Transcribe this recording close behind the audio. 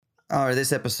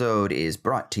This episode is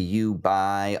brought to you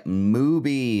by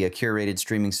Mubi, a curated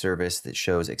streaming service that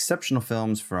shows exceptional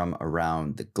films from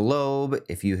around the globe.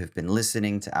 If you have been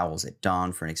listening to Owls at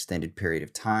Dawn for an extended period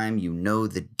of time, you know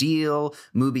the deal.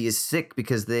 Mubi is sick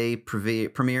because they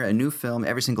premiere a new film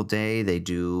every single day. They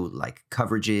do like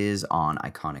coverages on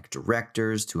iconic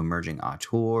directors to emerging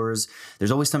auteurs.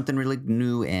 There's always something really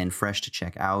new and fresh to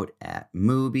check out at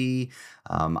Mubi.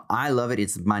 I love it.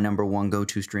 It's my number one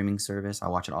go-to streaming service. I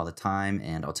watch it all the time,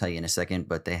 and I'll tell you in a second,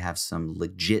 but they have some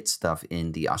legit stuff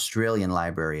in the Australian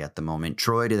library at the moment.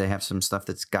 Troy, do they have some stuff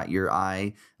that's got your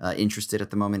eye interested at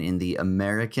the moment in the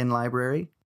American library?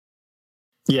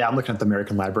 Yeah, I'm looking at the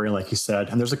American library, like you said,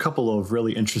 and there's a couple of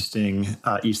really interesting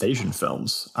East Asian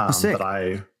films that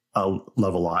I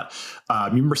love a lot.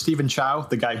 You remember Stephen Chow,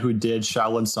 the guy who did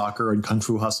Shaolin Soccer and Kung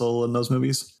Fu Hustle in those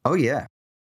movies? Oh, yeah.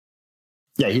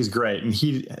 Yeah, he's great. And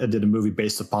he did a movie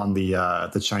based upon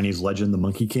the Chinese legend, the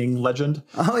Monkey King legend,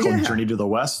 called Journey to the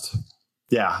West.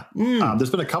 Yeah. There's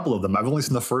been a couple of them. I've only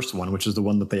seen the first one, which is the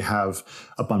one that they have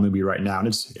up on Mubi right now. And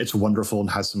it's wonderful and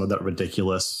has some of that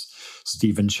ridiculous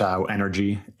Stephen Chow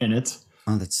energy in it.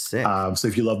 Oh, that's sick. So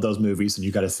if you love those movies, then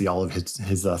you got to see all of his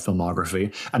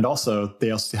filmography. And also,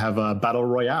 they also have Battle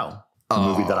Royale. A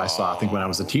movie that I saw, I think, when I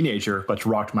was a teenager, but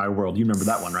rocked my world. You remember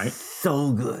that one, right?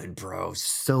 So good, bro.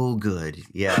 So good.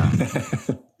 Yeah.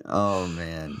 Oh,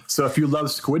 man. So if you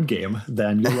love Squid Game,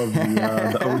 then you'll love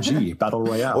the OG, Battle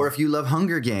Royale. Or if you love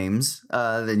Hunger Games,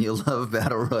 then you'll love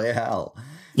Battle Royale.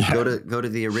 Yeah. Go to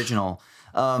the original.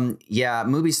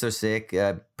 Mubi's so sick.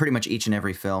 Pretty much each and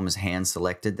every film is hand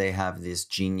selected. They have this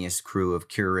genius crew of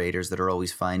curators that are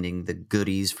always finding the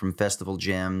goodies, from festival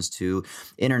gems to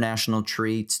international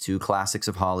treats to classics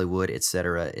of Hollywood, et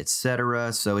cetera, et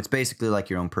cetera. So it's basically like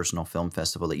your own personal film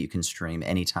festival that you can stream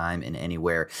anytime and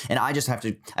anywhere. And I just have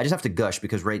to gush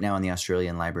because right now in the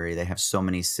Australian library, they have so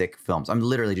many sick films. I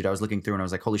was looking through and I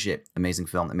was like, holy shit, amazing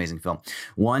film, amazing film.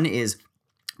 One is,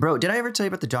 bro, did I ever tell you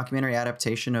about the documentary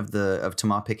adaptation of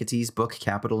Thomas Piketty's book,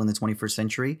 Capital in the 21st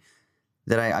Century?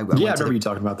 I remember you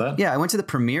talking about that. Yeah, I went to the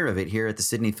premiere of it here at the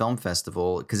Sydney Film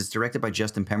Festival because it's directed by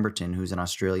Justin Pemberton, who's an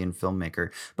Australian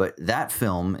filmmaker. But that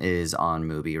film is on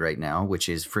Mubi right now, which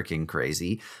is freaking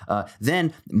crazy.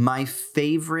 Then my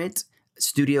favorite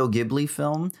Studio Ghibli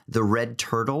film, The Red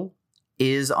Turtle,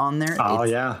 is on there.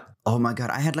 Oh my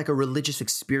God, I had like a religious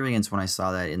experience when I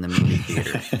saw that in the movie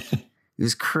theater. It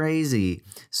was crazy.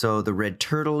 So The Red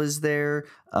Turtle is there.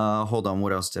 Hold on.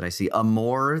 What else did I see?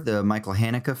 Amour, the Michael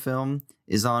Haneke film,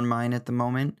 is on mine at the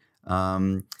moment.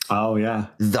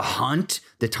 The Hunt,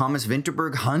 the Thomas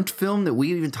Vinterberg Hunt film that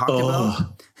we even talked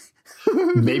about.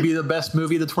 Maybe the best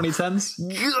movie of the 2010s.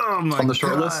 Oh my on the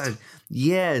short list.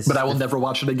 Yes, but I will never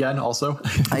watch it again. Also,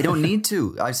 I don't need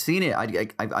to. I've seen it.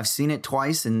 I've seen it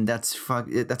twice, and that's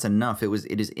enough.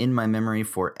 It is in my memory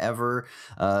forever.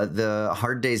 The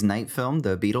Hard Day's Night film,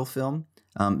 the Beatle film.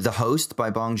 The Host by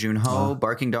Bong Joon-ho,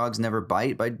 Barking Dogs Never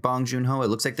Bite by Bong Joon-ho. It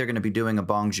looks like they're going to be doing a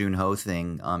Bong Joon-ho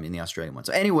thing in the Australian one.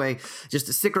 So anyway, just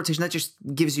a sick rotation. That just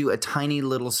gives you a tiny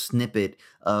little snippet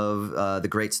of the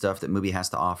great stuff that Mubi has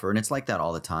to offer. And it's like that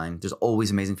all the time. There's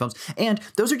always amazing films. And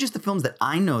those are just the films that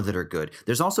I know that are good.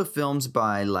 There's also films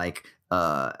by like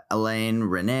Alain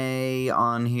Resnais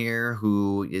on here,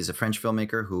 who is a French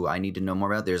filmmaker who I need to know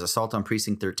more about. There's Assault on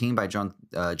Precinct 13 by John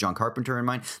Carpenter in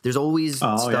mine. There's always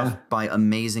stuff by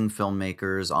amazing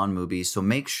filmmakers on Mubi. So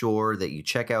make sure that you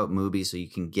check out Mubi so you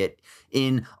can get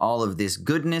in all of this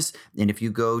goodness. And if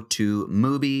you go to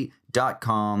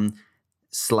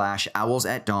mubi.com/Owls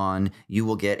at Dawn, you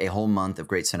will get a whole month of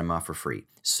great cinema for free.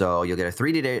 So you'll get a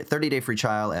 30-day free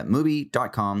trial at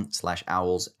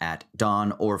mubi.com/Owls at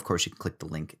Dawn, or of course you can click the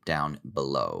link down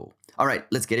below. All right,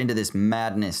 let's get into this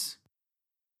madness.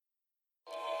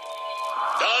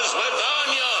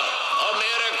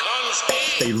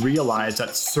 They realize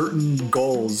that certain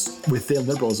goals within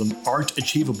liberalism aren't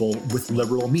achievable with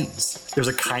liberal means. There's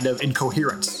a kind of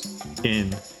incoherence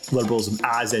in liberalism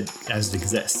as it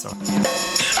exists. So. I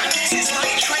guess it's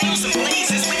like trails and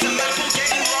blazes with the map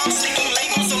getting wrong, sticking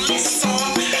labels on lists on.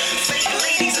 Fake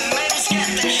ladies and males get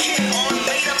the shit on,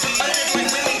 made up and murdered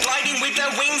like women gliding with their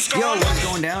wings gone. Yo, what's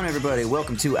going down, everybody?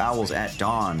 Welcome to Owls at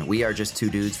Dawn. We are just two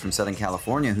dudes from Southern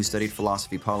California who studied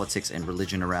philosophy, politics, and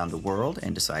religion around the world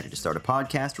and decided to start a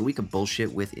podcast where we could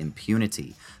bullshit with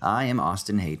impunity. I am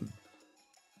Austin Hayden.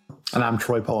 And I'm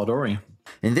Troy Polidori.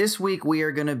 And this week we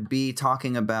are going to be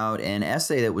talking about an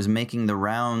essay that was making the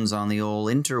rounds on the old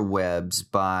interwebs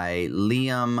by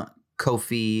Liam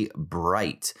Kofi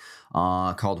Bright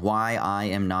called Why I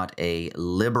Am Not a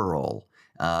Liberal.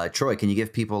 Troy, can you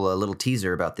give people a little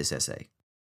teaser about this essay?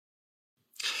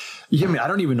 Yeah, I mean, I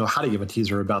don't even know how to give a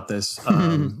teaser about this.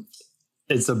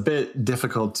 It's a bit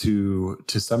difficult to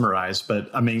summarize, but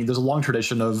I mean, there's a long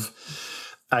tradition of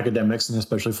academics and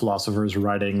especially philosophers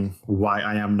writing why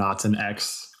I am not an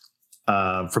X,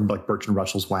 from like Bertrand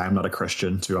Russell's Why I'm Not a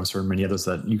Christian to I'm sure many others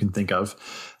that you can think of.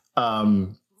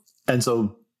 And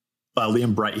so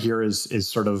Liam Bright here is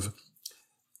sort of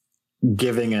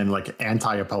giving an like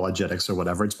anti-apologetics or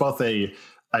whatever. It's both a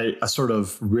sort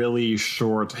of really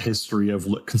short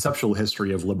conceptual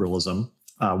history of liberalism,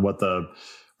 what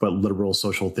liberal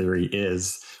social theory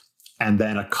is, and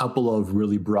then a couple of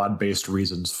really broad-based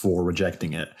reasons for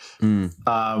rejecting it,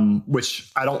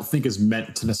 which I don't think is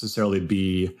meant to necessarily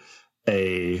be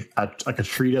a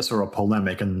treatise or a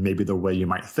polemic, and maybe the way you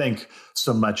might think,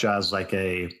 so much as like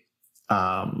a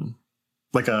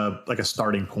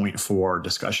starting point for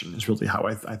discussion is really how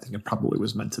I think it probably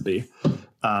was meant to be,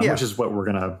 which is what we're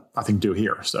gonna, I think, do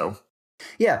here. So.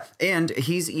 Yeah, and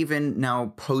he's even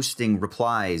now posting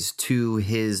replies to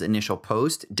his initial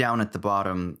post down at the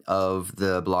bottom of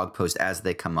the blog post as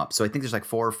they come up. So I think there's like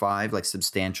 4 or 5 like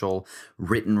substantial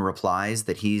written replies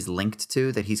that he's linked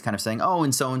to, that he's kind of saying, oh,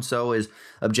 and so is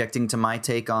objecting to my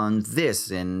take on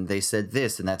this, and they said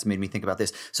this, and that's made me think about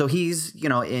this. So he's,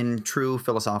 in true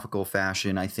philosophical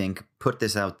fashion, I think, put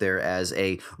this out there as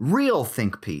a real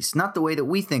think piece, not the way that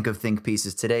we think of think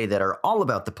pieces today that are all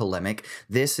about the polemic.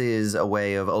 This is a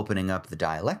way of opening up the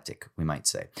dialectic, we might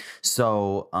say.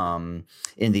 So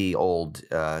in the old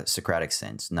Socratic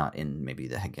sense, not in maybe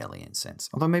the Hegelian sense,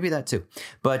 although maybe that too.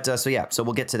 But so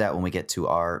we'll get to that when we get to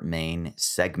our main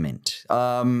segment.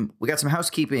 We got some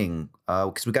housekeeping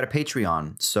because we got a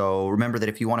Patreon. So remember that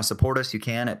if you want to support us, you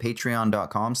can at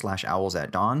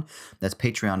patreon.com/owlsatdawn. That's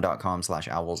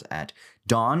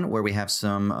patreon.com/owlsatdawn, where we have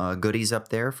some goodies up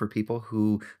there for people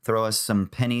who throw us some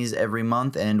pennies every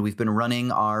month. And we've been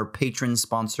running our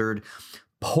patron-sponsored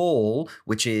poll,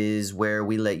 which is where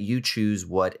we let you choose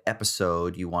what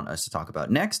episode you want us to talk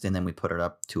about next. And then we put it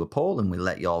up to a poll and we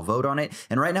let y'all vote on it.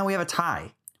 And right now we have a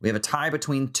tie. We have a tie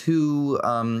between two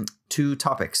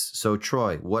topics. So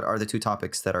Troy, what are the 2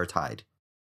 topics that are tied?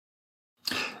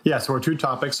 Yeah, so our 2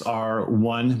 topics are,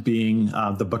 one being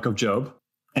the Book of Job,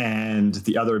 and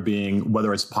the other being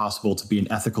whether it's possible to be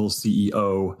an ethical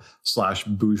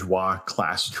CEO/bourgeois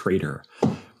class trader.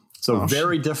 So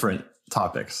very different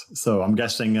topics. So I'm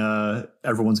guessing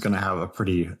everyone's going to have a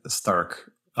pretty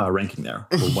stark ranking there.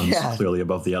 One's clearly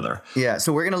above the other. Yeah,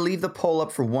 so we're going to leave the poll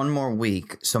up for 1 more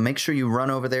week. So make sure you run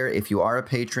over there if you are a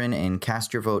patron and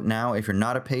cast your vote now. If you're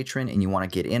not a patron and you want to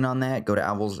get in on that, go to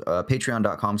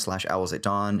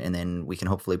patreon.com/owlsatdawn, and then we can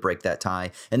hopefully break that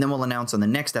tie. And then we'll announce on the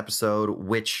next episode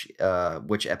which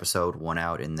episode won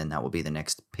out, and then that will be the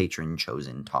next patron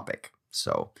chosen topic.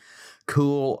 So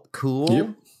cool.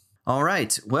 Yep. All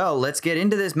right, well, let's get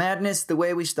into this madness the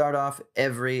way we start off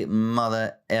every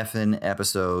mother effing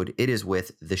episode. It is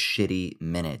with the Shitty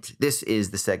Minute. This is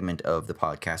the segment of the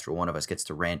podcast where one of us gets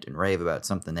to rant and rave about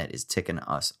something that is ticking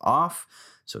us off.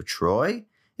 So, Troy,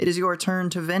 it is your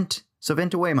turn to vent. So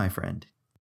vent away, my friend.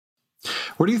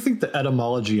 Where do you think the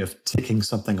etymology of ticking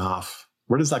something off,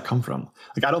 where does that come from?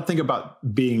 Like, I don't think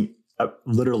about being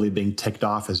literally being ticked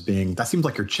off as being, that seems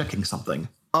like you're checking something.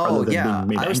 Oh, yeah.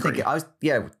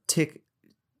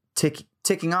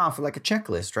 Ticking off like a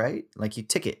checklist, right? Like you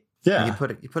tick it. Yeah. You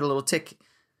put a little tick.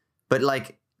 But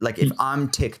like if I'm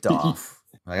ticked off,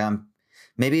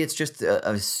 maybe it's just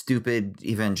a stupid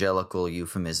evangelical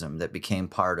euphemism that became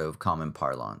part of common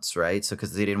parlance, right? So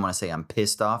because they didn't want to say I'm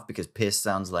pissed off because piss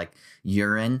sounds like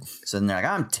urine. So then they're like,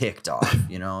 I'm ticked off,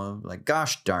 like,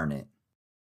 gosh darn it.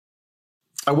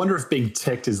 I wonder if being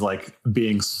ticked is like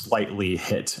being slightly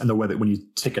hit, and the way that when you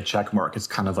tick a check mark, it's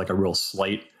kind of like a real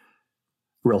slight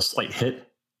hit,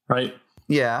 right?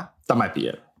 Yeah, that might be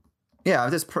it. Yeah,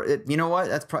 you know what?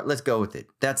 Let's go with it.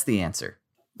 That's the answer.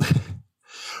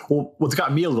 Well, what's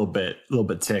got me a little bit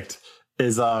ticked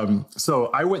is so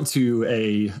I went to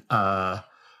a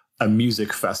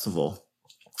music festival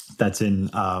that's in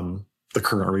the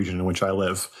current region in which I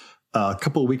live a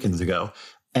couple of weekends ago,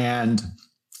 and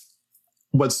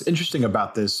what's interesting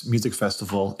about this music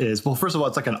festival is, well, first of all,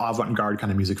 it's like an avant-garde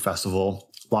kind of music festival.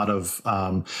 A lot of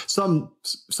some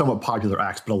somewhat popular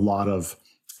acts, but a lot of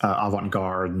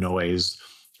avant-garde noise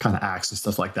kind of acts and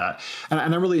stuff like that. And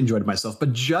I really enjoyed myself.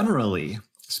 But generally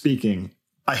speaking,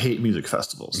 I hate music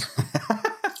festivals.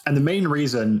 And the main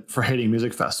reason for hating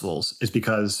music festivals is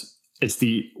because it's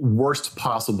the worst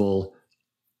possible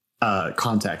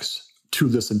context to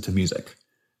listen to music,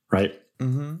 right?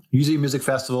 Mm-hmm. Usually music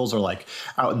festivals are like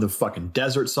out in the fucking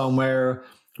desert somewhere,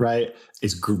 right?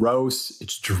 It's gross.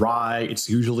 It's dry. It's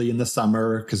usually in the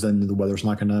summer because then the weather's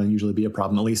not going to usually be a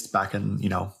problem, at least back in,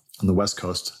 on the West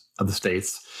Coast of the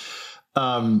States.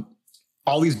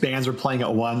 All these bands are playing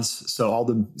at once, so all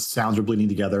the sounds are bleeding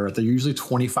together. They're usually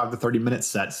 25 to 30-minute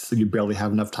sets, so you barely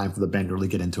have enough time for the band to really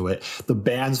get into it. The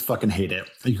bands fucking hate it.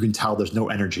 You can tell there's no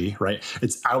energy, right?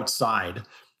 It's outside,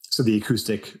 so the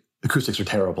acoustics are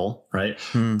terrible, right?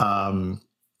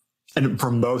 And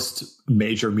for most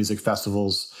major music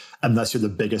festivals, unless you're the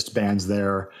biggest bands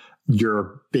there,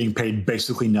 you're being paid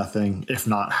basically nothing, if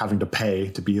not having to pay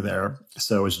to be there.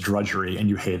 So it's drudgery and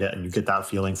you hate it. And you get that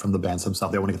feeling from the bands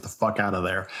themselves. They want to get the fuck out of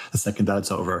there the second that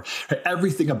it's over.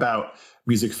 Everything about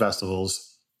music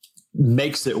festivals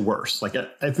makes it worse. Like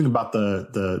everything about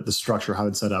the structure, how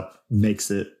it's set up,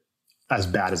 makes it as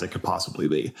bad as it could possibly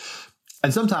be.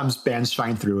 And sometimes bands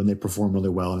shine through and they perform really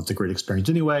well and it's a great experience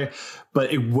anyway,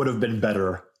 but it would have been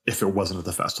better if it wasn't at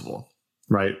the festival,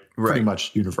 right? Pretty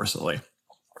much universally.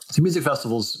 So music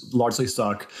festivals largely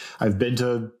suck. I've been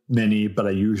to many, but I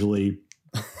usually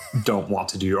don't want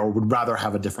to do, or would rather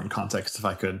have a different context if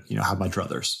I could, have my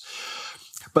druthers.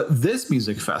 But this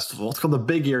music festival, it's called the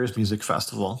Big Ears Music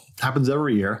Festival. It happens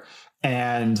every year.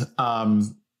 And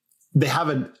they have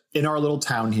it in our little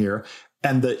town here.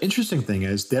 And the interesting thing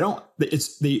is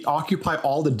they occupy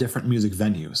all the different music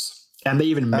venues. And they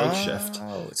even makeshift.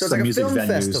 So it's like a film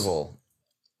festival.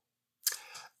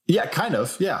 Yeah, kind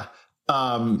of. Yeah.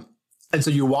 And so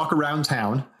you walk around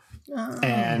town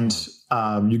and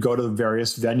you go to the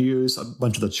various venues. A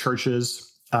bunch of the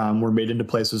churches were made into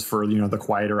places for, the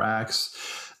quieter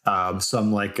acts.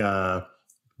 Some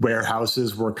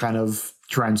warehouses were kind of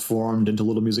transformed into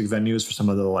little music venues for some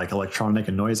of the electronic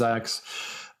and noise acts.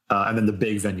 And then the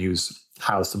big venues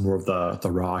house some more of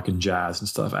the rock and jazz and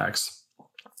stuff acts.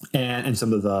 And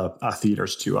some of the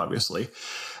theaters too, obviously.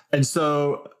 And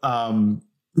so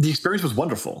the experience was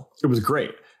wonderful. It was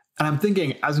great. And I'm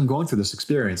thinking, as I'm going through this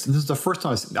experience, and this is the first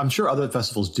time, I'm sure other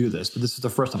festivals do this, but this is the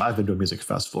first time I've been to a music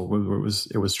festival where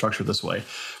it was structured this way.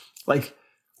 Like,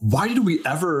 why did we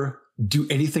ever do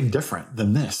anything different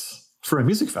than this for a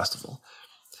music festival?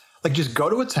 Like, just go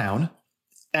to a town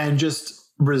and just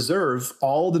reserve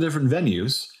all the different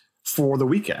venues for the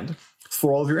weekend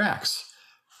for all of your acts.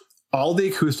 All the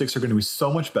acoustics are going to be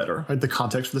so much better. Right? The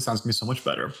context for the sound is going to be so much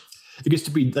better. It gets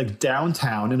to be like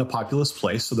downtown in a populous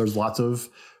place. So there's lots of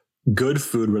good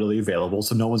food readily available.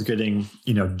 So no one's getting,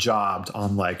 jobbed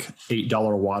on like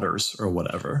 $8 waters or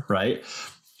whatever, right?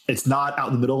 It's not out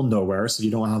in the middle of nowhere. So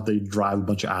you don't have to drive a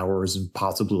bunch of hours and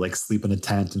possibly sleep in a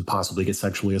tent and possibly get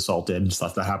sexually assaulted and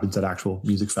stuff that happens at actual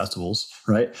music festivals,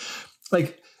 right?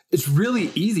 It's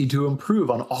really easy to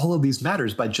improve on all of these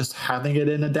matters by just having it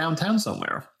in a downtown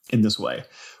somewhere in this way.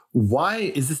 Why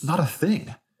is this not a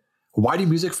thing? Why do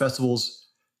music festivals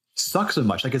suck so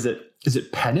much? Is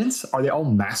it penance? Are they all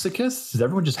masochists? Does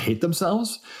everyone just hate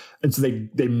themselves? And so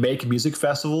they make music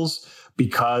festivals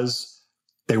because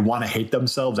they want to hate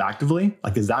themselves actively?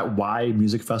 Is that why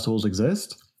music festivals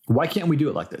exist? Why can't we do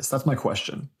it like this? That's my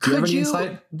question. Do you have any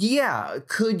insight? Yeah.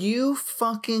 Could you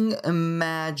fucking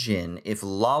imagine if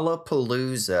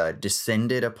Lollapalooza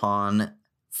descended upon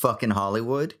fucking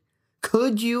Hollywood?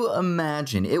 Could you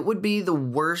imagine? It would be the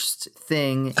worst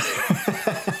thing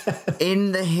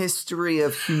in the history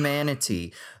of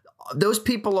humanity. Those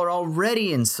people are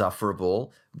already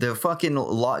insufferable. The fucking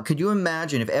could you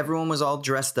imagine if everyone was all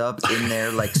dressed up in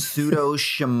their pseudo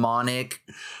shamanic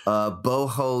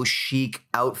boho chic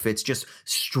outfits, just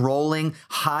strolling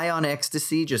high on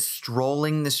ecstasy, just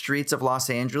strolling the streets of Los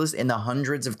Angeles in the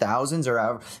hundreds of thousands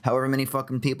or however many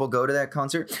fucking people go to that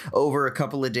concert over a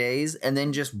couple of days, and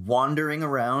then just wandering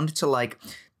around to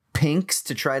Pink's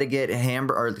to try to get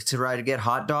or to try to get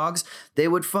hot dogs. They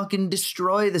would fucking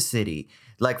destroy the city.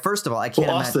 First of all, I can't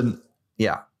imagine. Austin,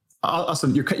 yeah.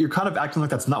 Austin, you're kind of acting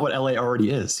like that's not what LA already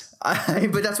is.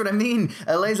 But that's what I mean.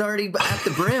 LA's already at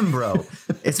the brim, bro.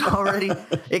 It's already,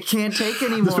 it can't take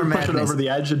any more madness. Push it over the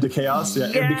edge into chaos. Yeah.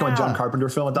 It'd become a John Carpenter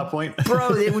film at that point.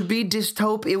 Bro, it would be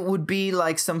dystopian. It would be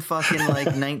like some fucking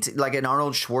an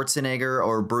Arnold Schwarzenegger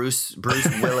or Bruce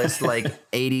Willis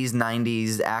 80s,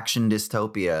 90s action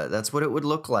dystopia. That's what it would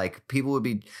look like. It would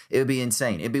be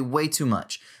insane. It'd be way too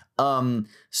much.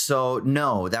 So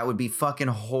no, that would be fucking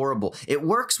horrible. It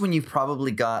works when you've probably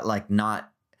got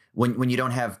when you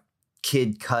don't have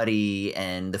Kid Cudi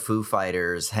and the Foo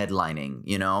Fighters headlining,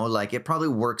 it probably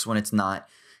works when it's not,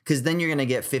 because then you're going to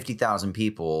get 50,000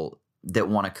 people that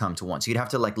want to come to one. So you'd have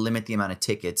to like limit the amount of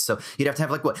tickets. So you'd have to have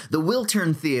like what the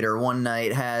Wiltern Theater one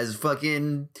night has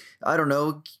fucking, I don't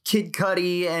know, Kid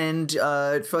Cudi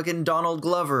and fucking Donald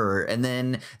Glover. And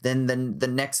then the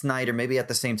next night, or maybe at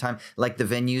the same time, like the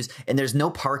venues, and there's no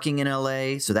parking in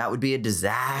LA. So that would be a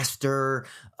disaster.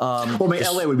 Well,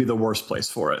 LA would be the worst place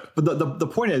for it. But the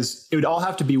point is, it would all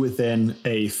have to be within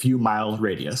a few mile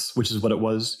radius, which is what it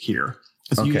was here.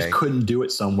 So you just couldn't do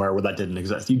it somewhere where that didn't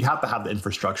exist. You'd have to have the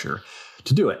infrastructure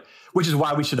to do it, which is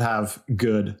why we should have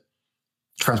good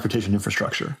transportation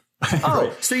infrastructure. Oh,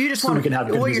 right? So you just want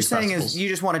to, what you're saying is you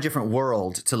just want a different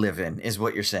world to live in, is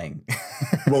what you're saying.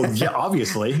 Well, yeah,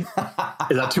 obviously.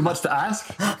 Is that too much to ask?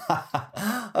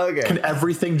 Okay. Can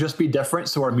everything just be different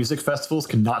so our music festivals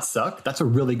can not suck? That's a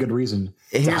really good reason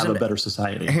to have a better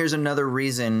society. Here's another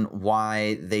reason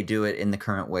why they do it in the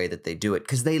current way that they do it.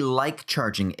 Because they like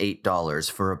charging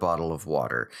 $8 for a bottle of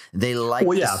water. They like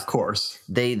of course.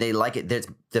 They like it.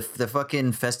 The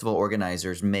fucking festival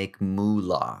organizers make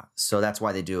moolah. So that's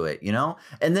why they do it, you know?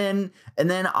 And then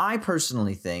I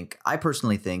personally think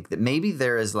that maybe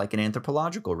there is like an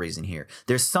anthropological reason here.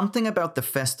 There's something about the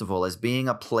festival as being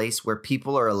a place where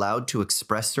people are allowed to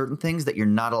express certain things that you're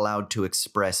not allowed to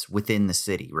express within the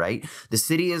city, right? The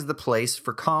city is the place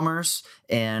for commerce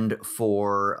and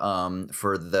for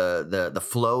the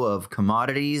flow of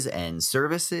commodities and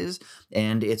services,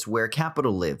 and it's where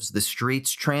capital lives. The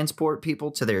streets transport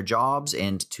people to their jobs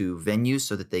and to venues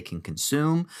so that they can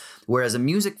consume. Whereas a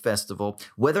music festival,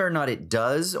 whether or not it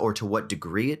does or to what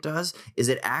degree it does, is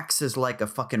it acts as like a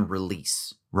fucking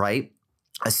release, right?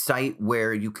 A site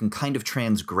where you can kind of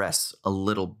transgress a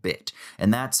little bit.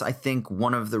 And that's, I think,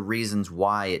 one of the reasons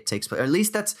why it takes place. Or at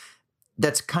least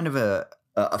that's kind of a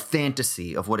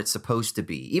fantasy of what it's supposed to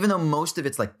be. Even though most of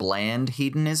it's like bland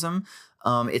hedonism,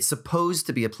 it's supposed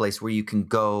to be a place where you can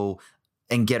go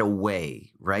and get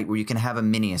away, right? Where you can have a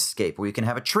mini escape, where you can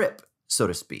have a trip, so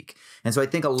to speak. And so I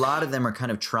think a lot of them are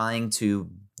kind of trying to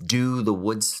do the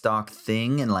Woodstock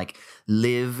thing and like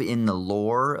live in the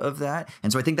lore of that.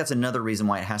 And so I think that's another reason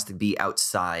why it has to be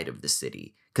outside of the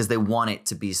city, because they want it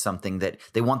to be something that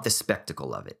they want the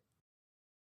spectacle of it.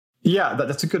 Yeah,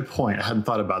 that's a good point. I hadn't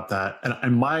thought about that.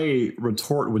 And my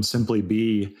retort would simply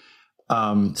be,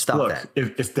 Stop look, that.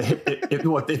 If the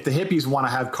hippies want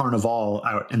to have carnival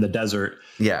out in the desert,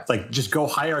 like just go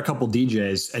hire a couple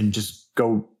DJs and just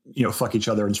go, fuck each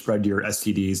other and spread your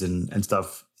STDs and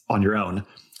stuff on your own.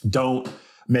 Don't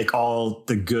make all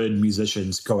the good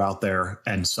musicians go out there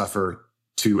and suffer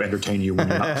to entertain you when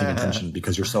you're not paying attention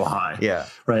because you're so high. Yeah.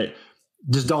 Right.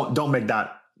 Just don't make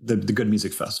that the good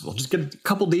music festival. Just get a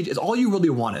couple DJs. All you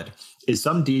really wanted is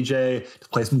some DJ to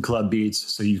play some club beats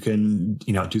so you can,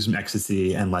 do some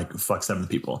ecstasy and like fuck 7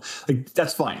 people. Like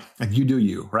that's fine. Like you do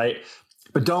you, right?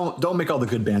 But don't make all the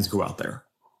good bands go out there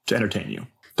to entertain you.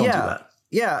 Don't do that.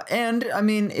 Yeah, and I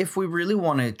mean, if we really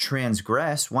want to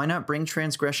transgress, why not bring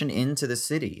transgression into the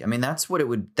city? I mean, that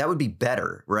would be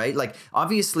better, right? Like,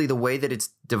 obviously, the way that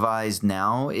it's devised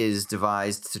now is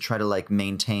devised to try to like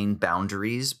maintain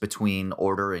boundaries between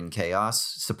order and chaos,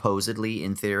 supposedly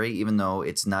in theory, even though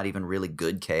it's not even really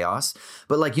good chaos.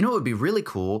 But like, what would be really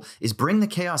cool is bring the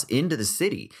chaos into the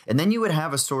city, and then you would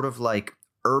have a sort of like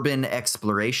urban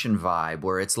exploration vibe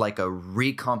where it's like a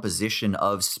recomposition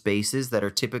of spaces that are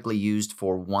typically used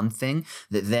for one thing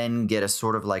that then get a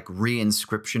sort of like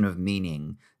reinscription of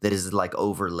meaning that is like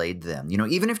overlaid them,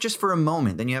 even if just for a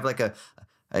moment. Then you have like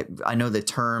I know the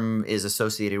term is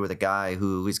associated with a guy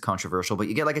who is controversial, but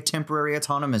you get like a temporary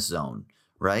autonomous zone,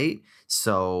 right?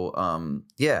 So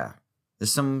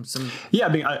there's some yeah, I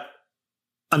mean,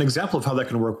 an example of how that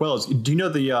can work well is, do you know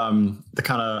the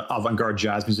kind of avant-garde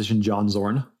jazz musician John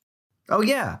Zorn? Oh,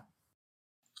 yeah.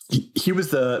 He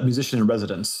was the musician in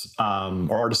residence,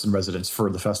 or artist in residence for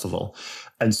the festival.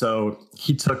 And so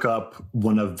he took up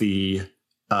one of the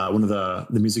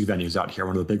music venues out here,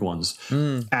 one of the big ones.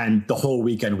 And the whole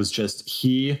weekend was just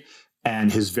he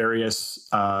and his various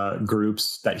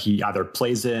groups that he either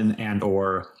plays in and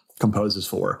or composes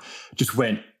for just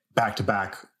went back to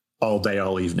back all day,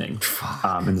 all evening,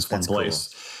 in this one place.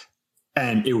 Cool.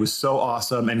 And it was so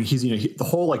awesome. And he's, the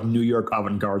whole like New York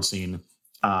avant-garde scene,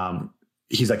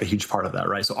 he's like a huge part of that,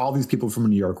 right? So all these people from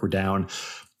New York were down,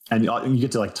 and you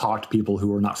get to like talk to people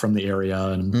who are not from the area.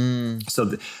 And so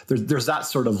there's that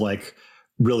sort of like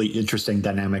really interesting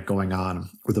dynamic going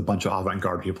on with a bunch of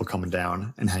avant-garde people coming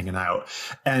down and hanging out.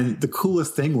 And the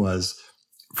coolest thing was,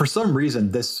 for some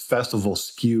reason, this festival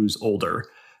skews older.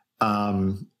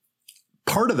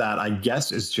 Part of that, I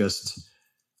guess, is just,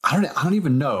 I don't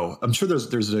even know. I'm sure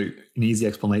there's an easy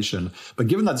explanation, but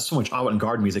given that there's so much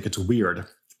avant-garde music, it's weird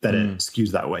that it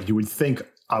skews that way. You would think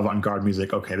avant-garde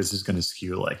music, okay, this is going to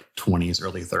skew like 20s,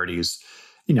 early 30s,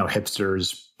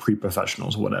 hipsters,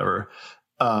 pre-professionals, whatever.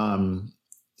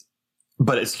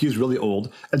 But it skews really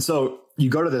old. And so you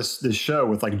go to this show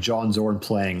with like John Zorn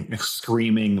playing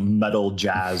screaming metal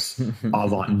jazz,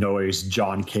 avant noise,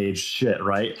 John Cage shit,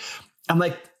 right? And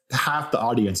like half the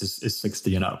audience is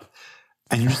 60 and up.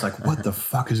 And you're just like, what the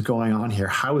fuck is going on here?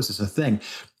 How is this a thing?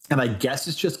 And I guess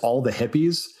it's just all the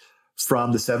hippies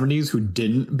from the 70s who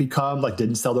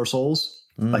didn't sell their souls.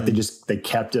 Like they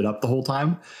kept it up the whole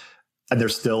time, and they're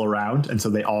still around. And so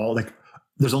they all like,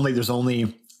 there's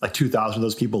only like 2,000 of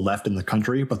those people left in the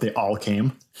country, but they all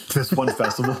came to this one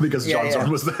festival because John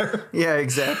Zorn was there. Yeah,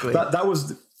 exactly. That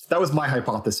was my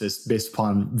hypothesis based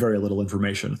upon very little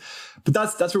information. But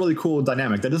that's a really cool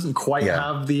dynamic. That doesn't quite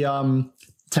have the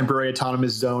temporary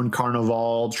autonomous zone,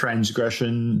 carnival,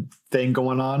 transgression thing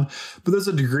going on. But there's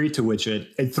a degree to which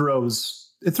it throws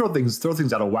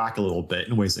things out of whack a little bit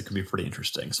in ways that can be pretty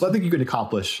interesting. So I think you can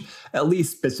accomplish at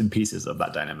least bits and pieces of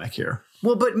that dynamic here.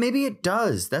 Well, but maybe it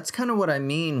does. That's kind of what I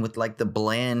mean with like the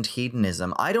bland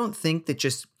hedonism. I don't think that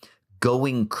just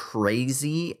going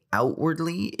crazy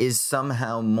outwardly is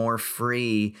somehow more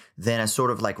free than a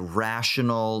sort of like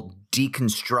rational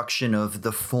deconstruction of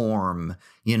the form,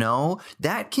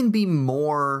 that can be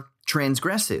more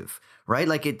transgressive. Right?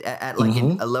 Like at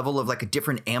a level of like a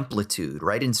different amplitude,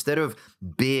 right? Instead of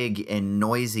big and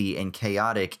noisy and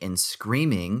chaotic and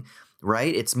screaming,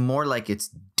 right? It's more like it's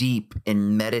deep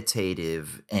and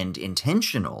meditative and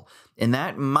intentional. And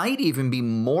that might even be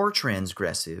more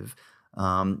transgressive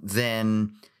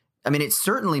than, it's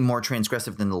certainly more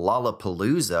transgressive than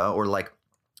Lollapalooza or like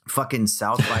fucking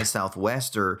South by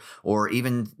Southwest or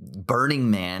even Burning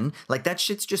Man. Like that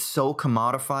shit's just so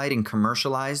commodified and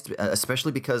commercialized,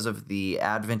 especially because of the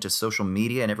advent of social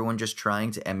media and everyone just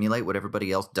trying to emulate what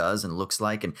everybody else does and looks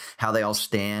like and how they all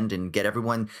stand and get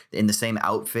everyone in the same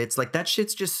outfits. Like that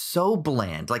shit's just so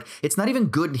bland. Like it's not even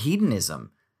good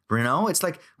hedonism. It's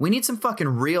like we need some fucking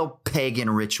real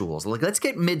pagan rituals. Like let's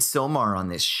get Midsommar on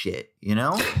this shit,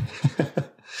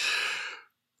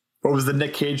 What was the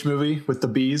Nick Cage movie with the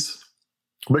bees?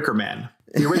 Wicker Man.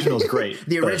 The original is great.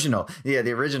 The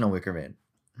original Wicker Man.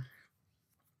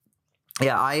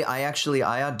 Yeah, I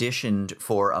auditioned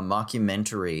for a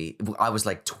mockumentary. I was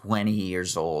like 20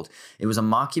 years old. It was a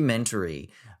mockumentary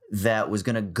that was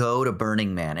going to go to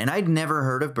Burning Man. And I'd never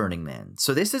heard of Burning Man.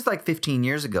 So this is like 15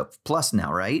 years ago plus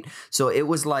now, right? So it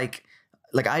was like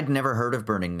I'd never heard of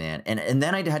Burning Man. And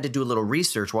then I had to do a little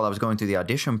research while I was going through the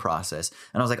audition process.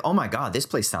 And I was like, oh my God, this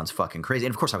place sounds fucking crazy.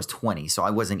 And of course I was 20. So I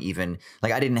wasn't even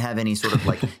like, I didn't have any sort of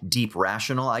like deep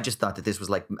rational. I just thought that this was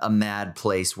like a mad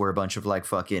place where a bunch of like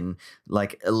fucking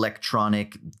like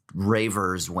electronic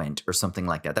ravers went or something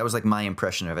like that. That was like my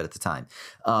impression of it at the time.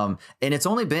 And it's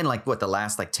only been like the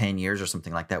last like 10 years or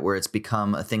something like that, where it's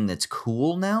become a thing that's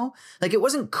cool now. Like it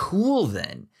wasn't cool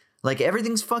then. Like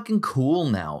everything's fucking cool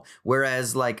now.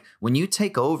 Whereas like when you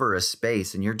take over a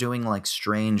space and you're doing like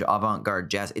strange avant-garde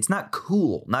jazz, it's not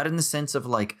cool. Not in the sense of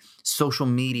like social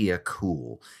media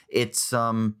cool. It's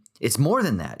more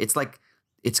than that. It's like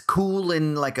it's cool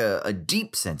in like a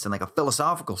deep sense and like a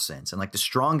philosophical sense and like the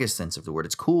strongest sense of the word.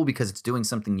 It's cool because it's doing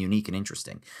something unique and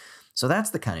interesting. So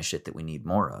that's the kind of shit that we need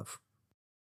more of.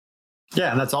 Yeah,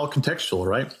 and that's all contextual,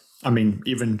 right? I mean,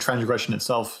 even transgression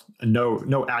itself,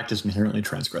 no act is inherently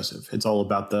transgressive. It's all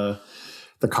about the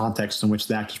context in which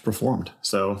the act is performed.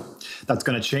 So that's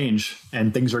going to change,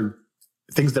 and things that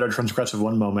are transgressive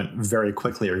one moment very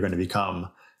quickly are going to become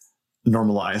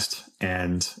normalized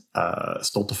and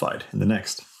stultified in the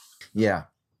next. Yeah.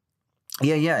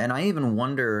 And I even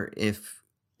wonder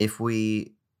if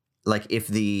we like if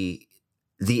the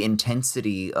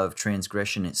intensity of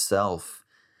transgression itself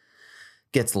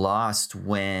gets lost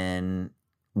when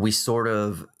we sort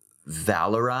of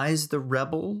valorize the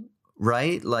rebel,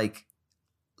 right? Like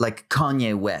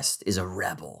Kanye West is a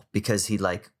rebel because he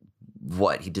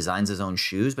he designs his own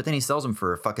shoes, but then he sells them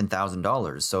for fucking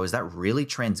 $1,000. So is that really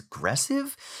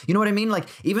transgressive? You know what I mean? Like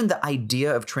even the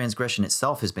idea of transgression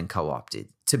itself has been co-opted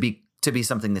to be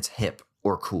something that's hip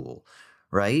or cool,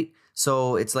 right?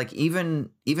 So it's like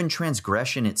even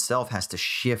transgression itself has to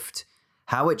shift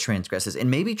how it transgresses. And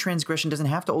maybe transgression doesn't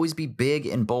have to always be big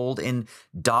and bold and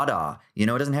dada. It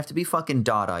doesn't have to be fucking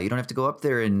dada. You don't have to go up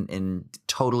there and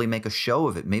totally make a show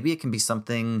of it. Maybe it can be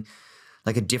something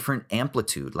like a different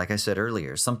amplitude, like I said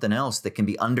earlier, something else that can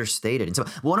be understated. And so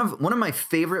one of my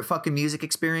favorite fucking music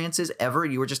experiences ever,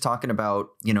 you were just talking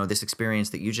about, this experience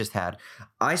that you just had.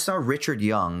 I saw Richard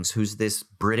Youngs, who's this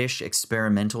British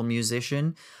experimental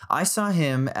musician. I saw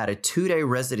him at a 2-day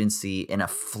residency in a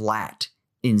flat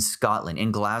in Scotland,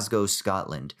 in Glasgow,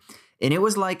 Scotland. And it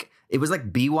was like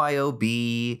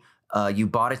BYOB. You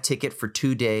bought a ticket for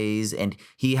 2 days, and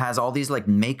he has all these like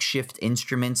makeshift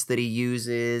instruments that he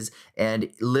uses. And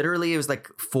literally it was like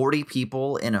 40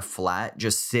 people in a flat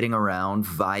just sitting around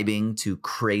vibing to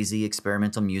crazy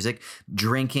experimental music,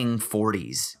 drinking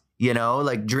 40s.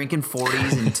 Like drinking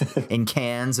 40s in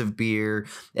cans of beer.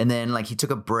 And then like he took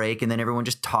a break, and then everyone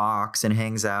just talks and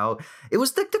hangs out. It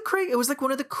was like it was like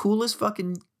one of the coolest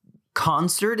fucking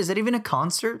concert. Is that even a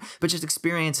concert? But just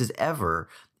experiences ever.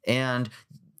 And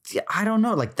I don't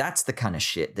know, like that's the kind of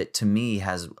shit that to me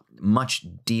has much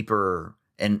deeper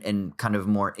and kind of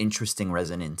more interesting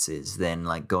resonances than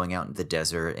like going out in the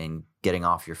desert and getting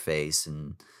off your face.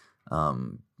 And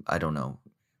I don't know.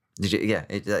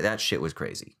 That shit was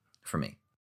crazy for me.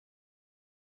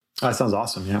 That sounds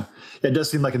awesome. Yeah. It does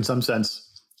seem like in some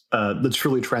sense, the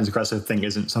truly transgressive thing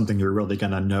isn't something you're really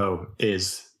going to know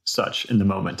is such in the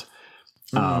moment.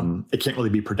 It can't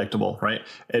really be predictable, right?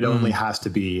 It only has to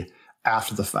be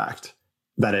after the fact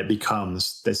that it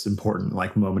becomes this important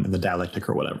like moment in the dialectic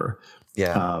or whatever.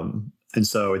 Yeah. And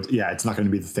so it's not going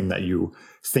to be the thing that you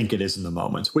think it is in the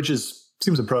moment, which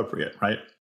seems appropriate, right?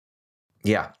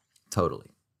 Yeah, totally.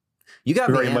 You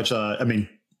got very much. I mean,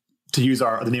 to use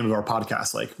the name of our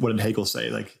podcast, like what did Hegel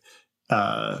say? Like,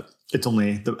 it's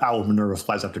only the owl of Minerva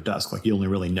flies after dusk. Like you only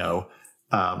really know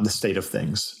the state of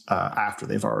things after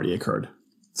they've already occurred.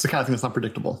 It's the kind of thing that's not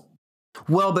predictable.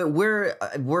 Well, but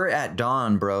we're at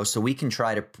dawn, bro. So we can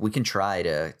try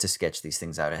to sketch these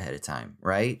things out ahead of time,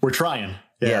 right? We're trying.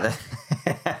 Yeah.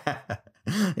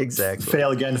 Exactly.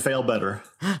 Fail again, fail better.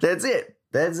 That's it.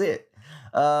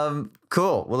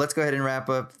 Cool. Well, let's go ahead and wrap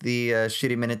up the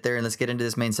shitty minute there, and let's get into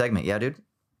this main segment. Yeah, dude?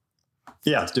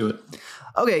 Yeah, let's do it.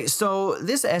 Okay, so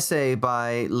this essay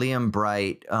by Liam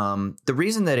Bright, the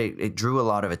reason that it drew a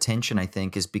lot of attention, I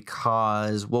think, is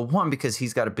because, well, one, because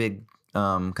he's got a big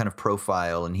kind of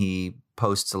profile and he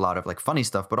posts a lot of like funny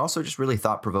stuff, but also just really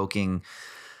thought-provoking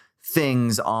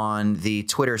things on the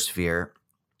Twitter sphere.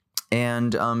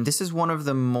 And this is one of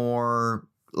the more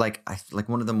like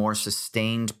one of the more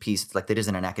sustained pieces. Like that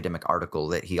isn't an academic article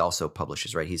that he also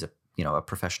publishes, right? He's a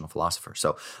professional philosopher.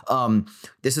 So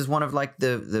this is one of like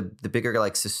the bigger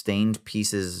like sustained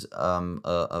pieces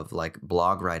of like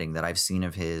blog writing that I've seen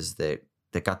of his that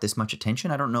got this much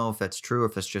attention. I don't know if that's true or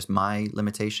if that's just my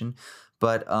limitation,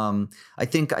 but I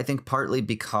think partly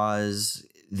because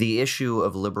the issue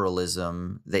of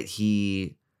liberalism that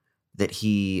he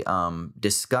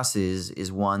discusses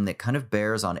is one that kind of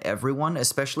bears on everyone,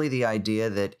 especially the idea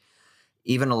that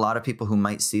even a lot of people who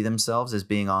might see themselves as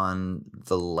being on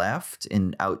the left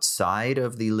and outside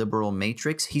of the liberal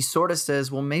matrix, he sort of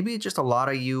says, well, maybe just a lot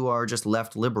of you are just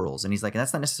left liberals. And he's like, and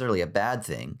that's not necessarily a bad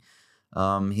thing.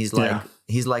 He's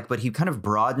like, but he kind of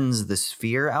broadens the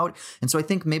sphere out. And so I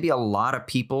think maybe a lot of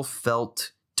people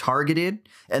felt targeted.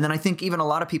 And then I think even a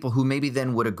lot of people who maybe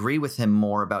then would agree with him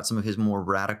more about some of his more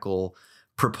radical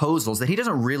proposals that he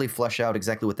doesn't really flesh out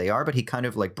exactly what they are, but he kind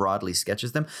of like broadly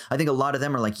sketches them. I think a lot of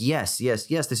them are like, yes,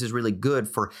 this is really good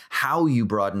for how you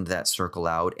broadened that circle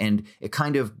out. And it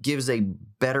kind of gives a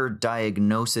better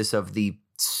diagnosis of the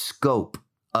scope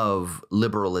of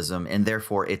liberalism and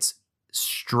therefore its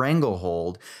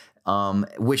stranglehold,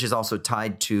 which is also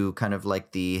tied to kind of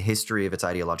like the history of its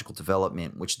ideological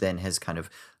development, which then has kind of,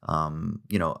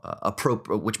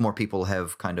 which more people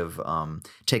have kind of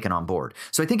taken on board.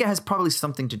 So I think it has probably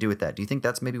something to do with that. Do you think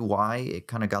that's maybe why it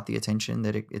kind of got the attention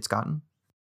that it's gotten?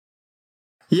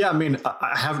 Yeah, I mean,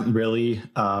 I haven't really.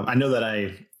 I know that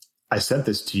I sent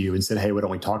this to you and said, hey, why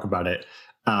don't we talk about it?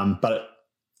 But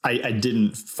I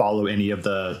didn't follow any of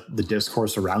the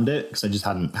discourse around it because I just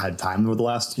hadn't had time over the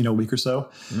last week or so.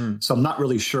 So I'm not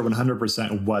really sure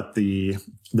 100% what the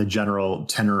general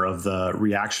tenor of the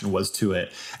reaction was to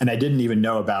it, and I didn't even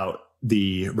know about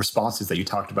the responses that you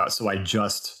talked about. So I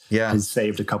just had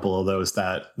saved a couple of those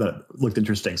that looked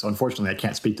interesting. So unfortunately, I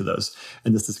can't speak to those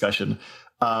in this discussion.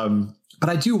 But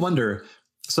I do wonder.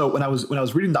 So when I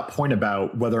was reading that point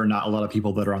about whether or not a lot of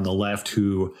people that are on the left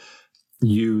who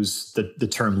use the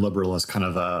term liberal as kind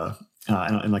of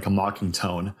in like a mocking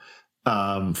tone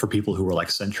for people who were like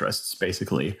centrists,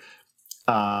 basically.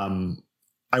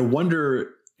 I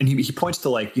wonder, and he points to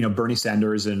like Bernie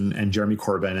Sanders and Jeremy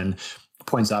Corbyn, and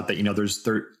points out that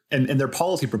and their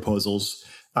policy proposals.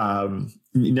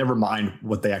 Never mind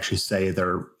what they actually say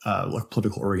their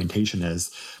political orientation is.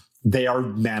 They are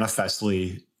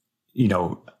manifestly,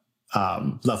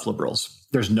 left liberals.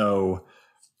 There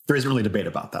isn't really debate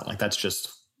about that. Like that's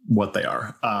just what they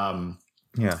are. And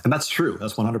that's true.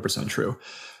 That's 100% true.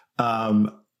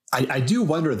 I do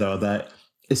wonder though that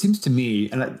it seems to me,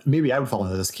 and maybe I would fall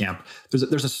into this camp.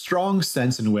 There's a strong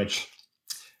sense in which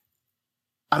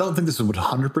I don't think this is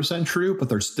 100% true, but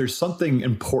there's something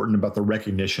important about the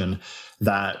recognition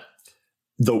that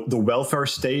the welfare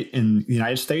state in the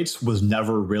United States was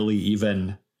never really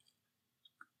even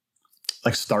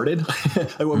like started.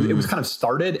 It was kind of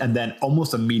started and then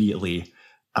almost immediately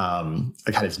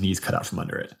like had its knees cut out from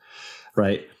under it,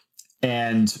 right?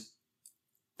 And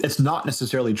it's not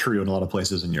necessarily true in a lot of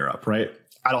places in Europe, right?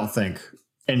 I don't think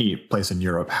any place in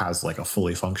Europe has like a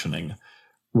fully functioning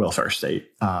welfare state.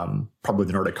 Probably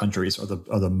the Nordic countries are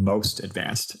the most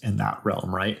advanced in that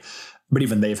realm, right? But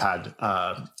even they've had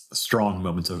strong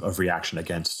moments of reaction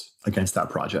against that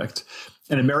project.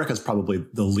 And America is probably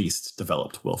the least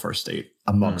developed welfare state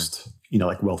amongst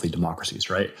like wealthy democracies,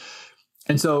 right?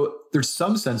 And so there's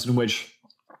some sense in which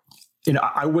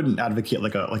I wouldn't advocate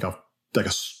like a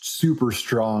super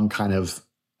strong kind of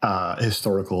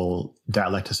historical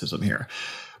dialecticism here,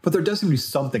 but there does seem to be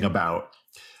something about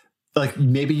like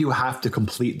maybe you have to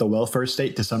complete the welfare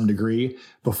state to some degree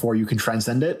before you can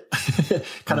transcend it,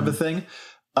 kind of a thing.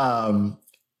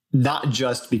 Not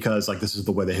just because like this is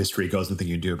the way the history goes, nothing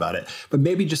you can do about it, but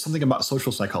maybe just something about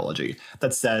social psychology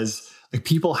that says like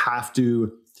people have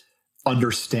to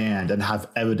understand and have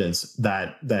evidence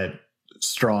that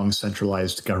strong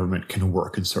centralized government can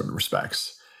work in certain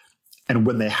respects. And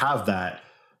when they have that,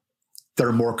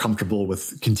 they're more comfortable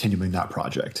with continuing that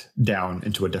project down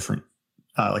into a different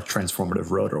like transformative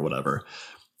road or whatever.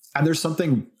 And there's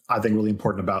something I think really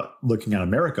important about looking at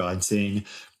America and seeing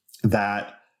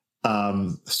that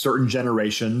certain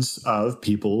generations of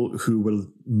people who will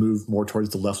move more towards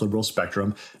the left liberal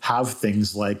spectrum have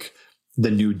things like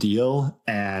the New Deal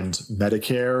and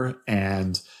Medicare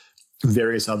and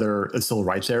various other civil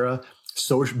rights era,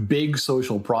 so big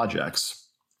social projects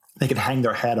they could hang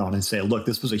their head on and say, look,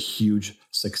 this was a huge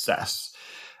success.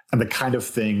 And the kind of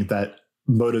thing that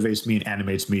motivates me and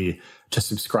animates me to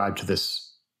subscribe to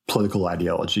this political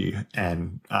ideology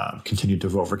and continue to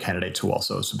vote for candidates who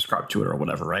also subscribe to it or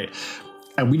whatever, right?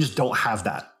 And we just don't have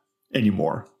that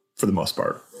anymore for the most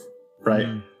part, right?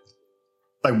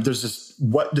 Like there's just,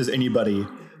 what does anybody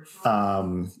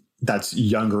that's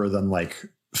younger than like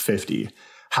 50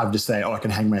 have to say, oh, I can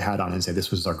hang my hat on and say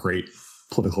this was a great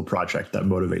political project that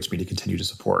motivates me to continue to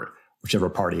support whichever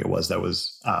party it was that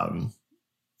was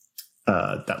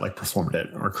that like performed it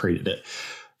or created it.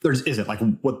 There isn't. Like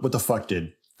what the fuck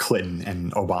did Clinton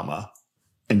and Obama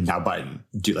and now Biden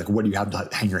do? Like what do you have to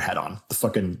hang your head on? The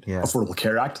fucking Affordable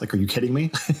Care Act? Like, are you kidding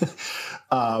me?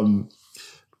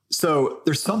 So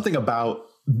there's something about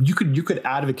you could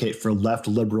advocate for left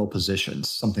liberal positions,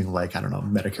 something like, I don't know,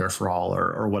 Medicare for all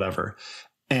or whatever.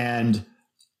 And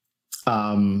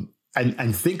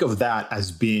think of that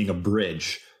as being a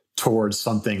bridge towards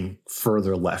something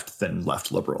further left than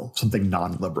left liberal, something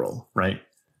non-liberal, right?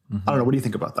 I don't know. What do you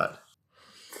think about that?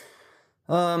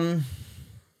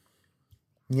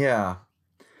 Yeah,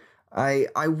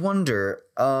 I wonder.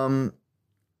 I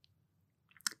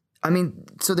mean,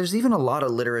 so there's even a lot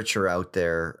of literature out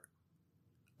there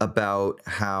about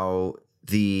how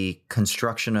the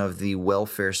construction of the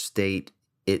welfare state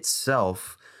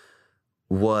itself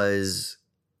was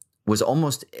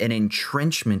almost an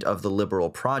entrenchment of the liberal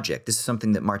project. This is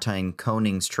something that Martijn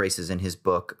Konings traces in his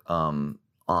book on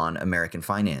American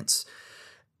finance,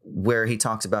 where he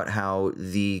talks about how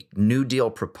the New Deal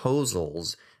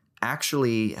proposals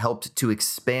actually helped to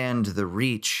expand the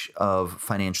reach of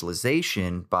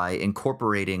financialization by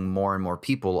incorporating more and more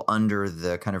people under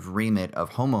the kind of remit of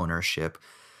homeownership.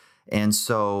 And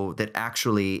so that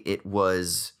actually it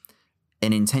was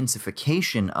an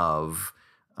intensification of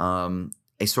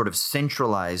a sort of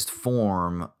centralized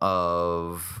form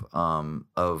of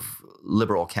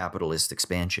liberal capitalist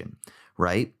expansion,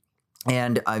 right?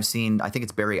 And I think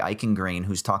it's Barry Eichengreen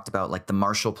who's talked about like the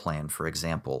Marshall Plan, for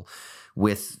example,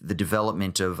 with the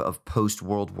development of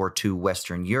post-World War II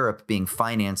Western Europe being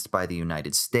financed by the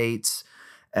United States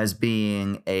as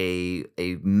being a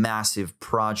massive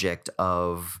project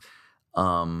of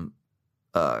kind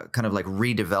of like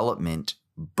redevelopment,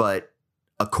 but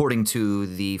according to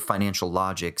the financial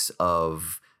logics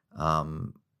of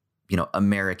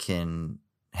American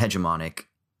hegemonic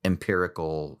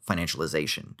empirical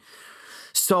financialization.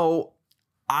 So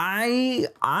I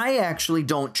actually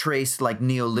don't trace like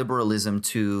neoliberalism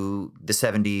to the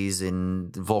 70s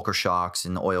and the Volcker shocks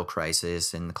and the oil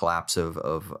crisis and the collapse of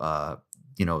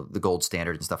the gold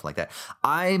standard and stuff like that.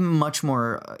 I'm much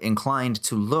more inclined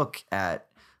to look at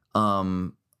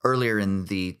earlier in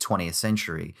the 20th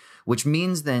century, which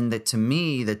means then that to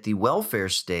me that the welfare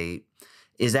state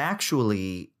is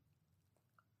actually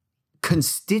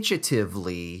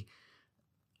constitutively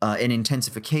an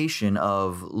intensification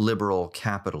of liberal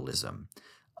capitalism.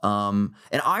 And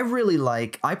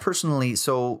I personally,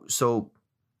 so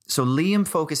Liam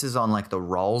focuses on like the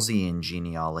Rawlsian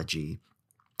genealogy.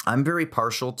 I'm very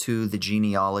partial to the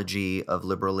genealogy of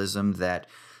liberalism that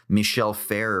Michel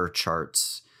Ferrer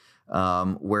charts,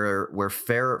 where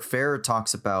Ferrer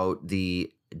talks about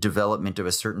the development of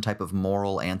a certain type of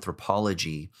moral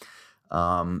anthropology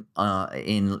in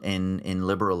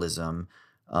liberalism,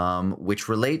 which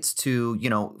relates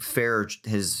to, Ferrer,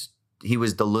 he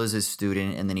was Deleuze's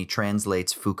student, and then he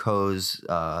translates Foucault's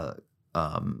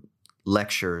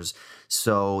lectures.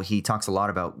 So he talks a lot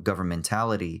about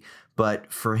governmentality.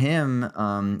 But for him,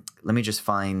 let me just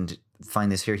find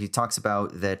this here. He talks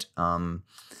about that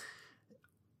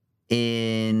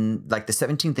in like the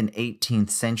 17th and 18th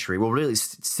century, well, really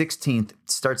 16th,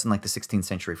 starts in like the 16th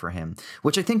century for him,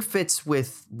 which I think fits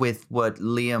with what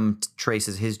Liam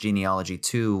traces his genealogy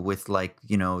to, with like,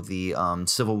 the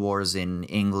civil wars in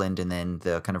England and then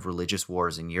the kind of religious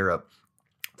wars in Europe.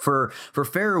 For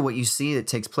Ferrer, what you see that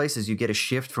takes place is you get a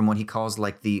shift from what he calls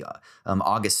like the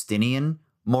Augustinian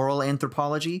moral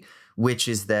anthropology, which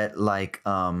is that like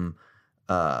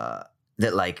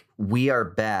we are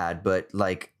bad, but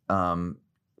like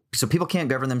so people can't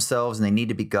govern themselves and they need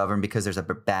to be governed because there's a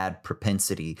bad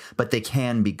propensity, but they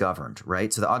can be governed,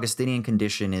 right? So the Augustinian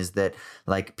condition is that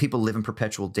like people live in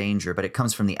perpetual danger, but it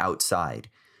comes from the outside.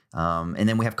 And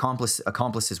then we have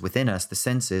accomplices within us, the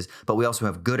senses, but we also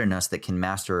have good in us that can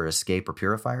master or escape or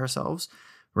purify ourselves,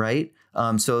 right?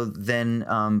 But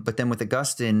then with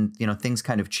Augustine, things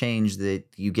kind of change, that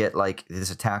you get like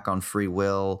this attack on free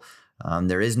will.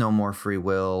 There is no more free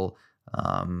will.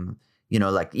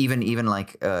 Like even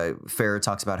like Ferrer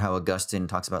talks about how Augustine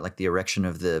talks about like the erection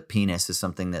of the penis is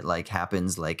something that like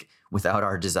happens like without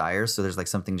our desires. So there's like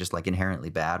something just like inherently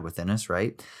bad within us,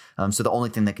 right? So the only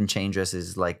thing that can change us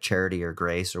is like charity or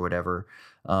grace or whatever.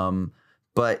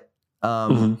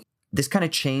 This kind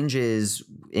of changes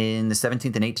in the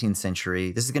 17th and 18th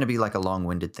century. This is going to be like a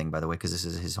long-winded thing, by the way, because this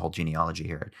is his whole genealogy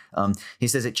here. He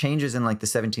says it changes in like the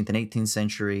 17th and 18th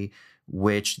century,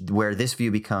 where this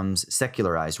view becomes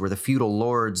secularized, where the feudal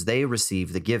lords, they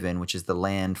receive the given, which is the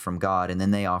land from God, and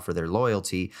then they offer their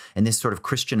loyalty. And this sort of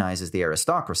Christianizes the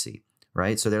aristocracy,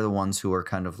 right? So they're the ones who are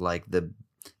kind of like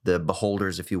the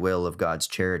beholders, if you will, of God's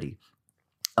charity.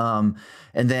 And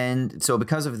then, so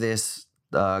because of this,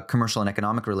 commercial and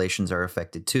economic relations are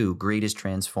affected too. Greed is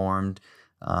transformed.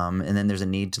 And then there's a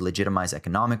need to legitimize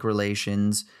economic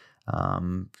relations,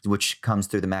 which comes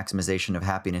through the maximization of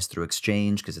happiness through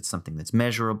exchange, because it's something that's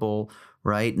measurable,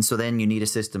 right? And so then you need a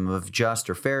system of just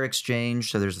or fair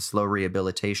exchange. So there's a slow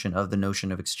rehabilitation of the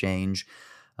notion of exchange.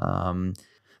 But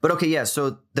okay, yeah,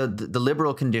 so the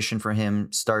liberal condition for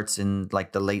him starts in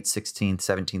like the late 16th,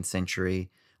 17th century,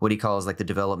 what he calls like the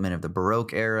development of the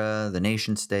Baroque era, the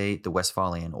nation state, the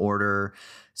Westphalian order.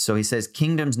 So he says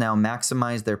kingdoms now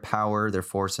maximize their power, their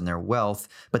force, and their wealth,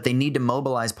 but they need to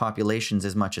mobilize populations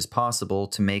as much as possible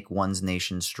to make one's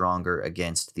nation stronger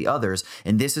against the others.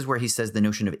 And this is where he says the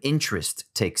notion of interest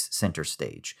takes center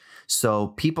stage. So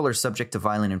people are subject to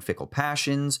violent and fickle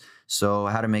passions. So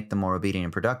how to make them more obedient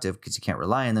and productive, because you can't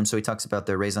rely on them. So he talks about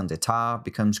the raison d'etat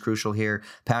becomes crucial here.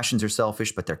 Passions are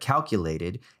selfish, but they're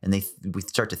calculated, and we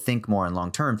start to think more in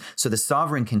long term. So the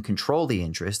sovereign can control the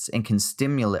interests and can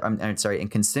stimulate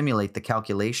the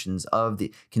calculations of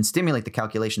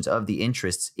the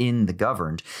interests in the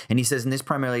governed. And he says, and this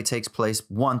primarily takes place,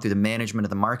 one, through the management of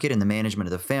the market and the management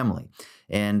of the family.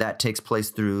 And that takes place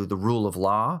through the rule of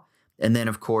law. And then,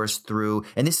 of course,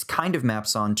 and this kind of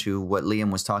maps onto what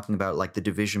Liam was talking about, like the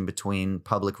division between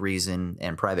public reason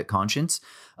and private conscience.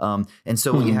 And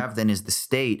so what you have then is the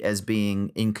state as being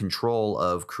in control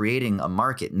of creating a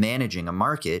market, managing a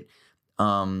market,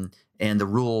 and the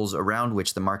rules around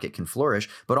which the market can flourish,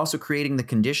 but also creating the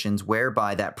conditions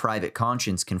whereby that private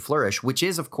conscience can flourish, which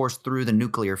is, of course, through the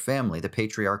nuclear family, the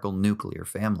patriarchal nuclear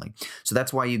family. So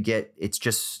that's why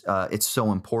it's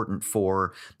so important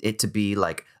for it to be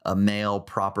like a male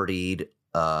propertied,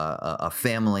 a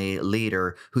family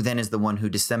leader who then is the one who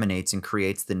disseminates and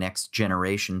creates the next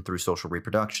generation through social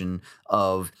reproduction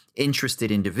of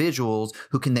interested individuals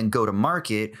who can then go to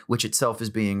market, which itself is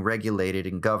being regulated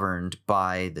and governed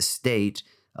by the state,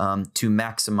 to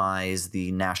maximize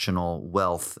the national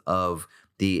wealth of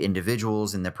the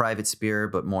individuals in the private sphere,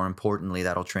 but more importantly,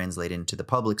 that'll translate into the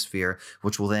public sphere,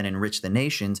 which will then enrich the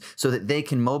nations so that they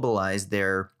can mobilize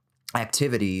their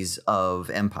activities of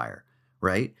empire,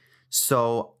 right?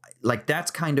 So like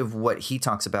that's kind of what he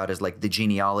talks about as like the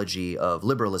genealogy of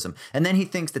liberalism. And then he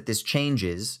thinks that this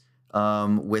changes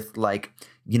with like,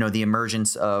 the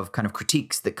emergence of kind of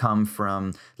critiques that come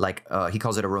from like, he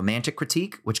calls it a romantic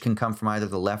critique, which can come from either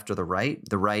the left or the right.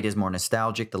 The right is more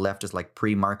nostalgic. The left is like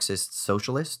pre-Marxist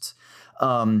socialists.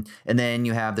 And then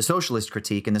you have the socialist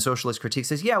critique, and the socialist critique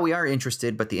says, yeah, we are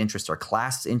interested, but the interests are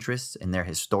class interests and they're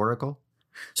historical.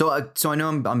 So I know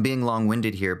I'm being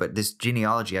long-winded here, but this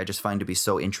genealogy I just find to be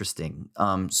so interesting.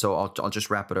 So I'll just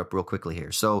wrap it up real quickly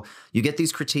here. So you get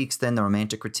these critiques, then the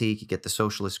romantic critique, you get the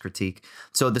socialist critique.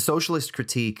 So the socialist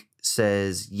critique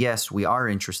says, yes, we are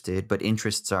interested, but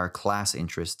interests are class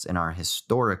interests and are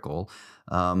historical.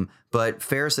 But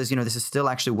Ferris says, this is still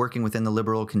actually working within the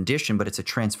liberal condition, but it's a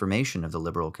transformation of the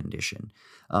liberal condition.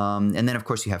 And then, of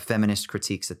course, you have feminist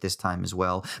critiques at this time as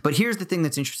well. But here's the thing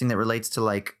that's interesting that relates to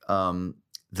like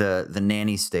the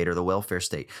nanny state or the welfare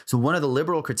state. So one of the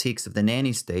liberal critiques of the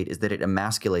nanny state is that it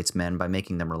emasculates men by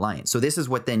making them reliant. So this is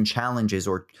what then challenges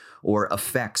or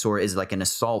affects or is like an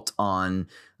assault on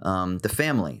the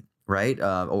family. Right?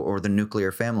 Or the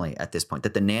nuclear family at this point,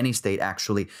 that the nanny state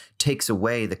actually takes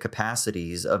away the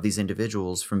capacities of these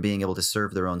individuals from being able to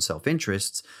serve their own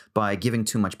self-interests by giving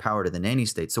too much power to the nanny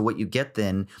state. So what you get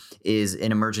then is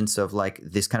an emergence of like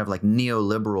this kind of like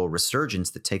neoliberal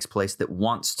resurgence that takes place that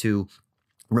wants to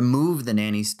remove the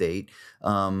nanny state,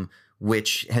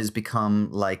 which has become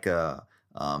like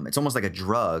it's almost like a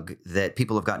drug that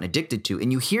people have gotten addicted to.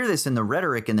 And you hear this in the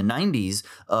rhetoric in the 90s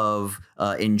of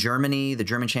in Germany, the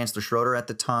German Chancellor Schroeder at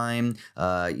the time.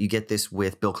 You get this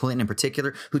with Bill Clinton in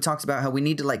particular, who talks about how we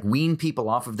need to like wean people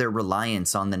off of their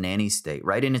reliance on the nanny state,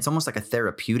 right? And it's almost like a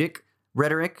therapeutic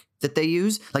rhetoric that they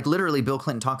use. Like literally Bill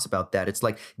Clinton talks about that. It's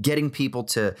like getting people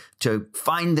to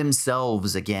find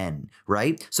themselves again,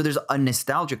 right? So there's a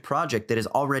nostalgic project that is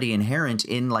already inherent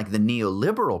in like the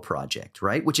neoliberal project,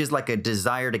 right? Which is like a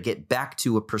desire to get back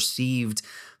to a perceived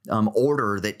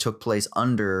order that took place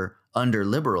under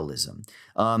liberalism.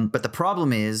 But the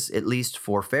problem is, at least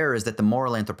for Fair, is that the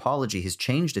moral anthropology has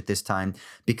changed at this time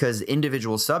because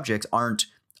individual subjects aren't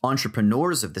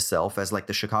entrepreneurs of the self, as like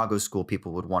the Chicago school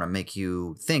people would want to make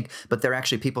you think, but they're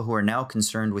actually people who are now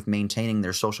concerned with maintaining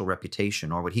their social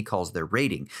reputation, or what he calls their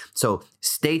rating. So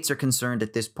states are concerned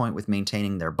at this point with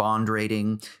maintaining their bond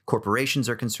rating. Corporations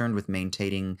are concerned with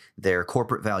maintaining their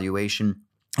corporate valuation.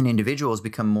 And individuals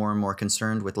become more and more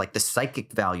concerned with like the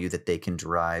psychic value that they can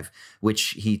derive, which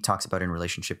he talks about in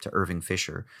relationship to Irving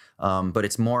Fisher. But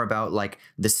it's more about like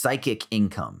the psychic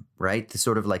income, right? The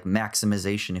sort of like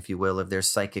maximization, if you will, of their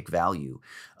psychic value,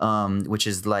 which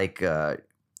is like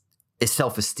is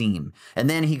self-esteem. And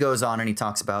then he goes on and he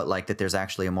talks about like that there's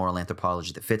actually a moral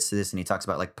anthropology that fits to this. And he talks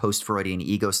about like post-Freudian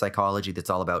ego psychology that's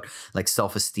all about like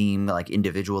self-esteem, like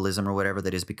individualism or whatever,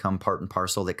 that has become part and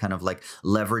parcel that kind of like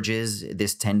leverages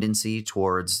this tendency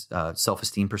towards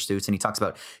self-esteem pursuits. And he talks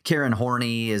about Karen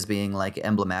Horney as being like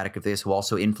emblematic of this, who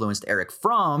also influenced Erich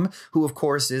Fromm, who of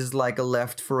course is like a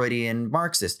left Freudian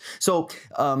Marxist. So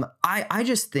I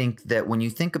just think that when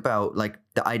you think about like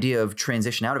the idea of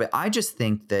transition out of it, I just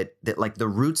think that like the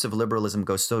roots of liberalism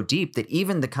go so deep that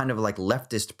even the kind of like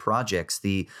leftist projects,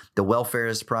 the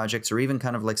welfarist projects, or even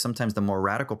kind of like sometimes the more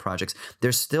radical projects,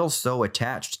 they're still so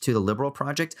attached to the liberal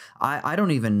project. I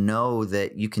don't even know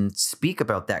that you can speak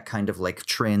about that kind of like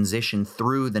transition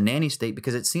through the nanny state,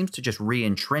 because it seems to just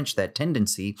re-entrench that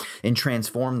tendency and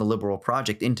transform the liberal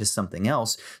project into something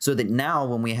else, so that now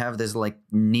when we have this like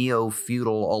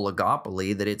neo-feudal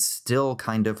oligopoly, that it's still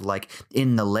kind of like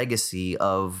in the legacy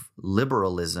of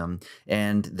liberalism,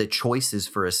 and the choices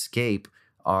for escape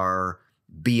are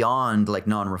beyond like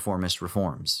non-reformist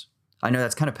reforms. I know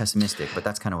that's kind of pessimistic, but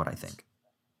that's kind of what I think.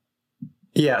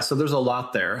 Yeah, so there's a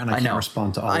lot there, and I can't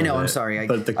respond to all of it. I know, I'm sorry.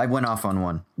 I went off on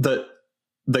one.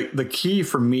 The key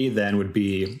for me then would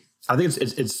be, I think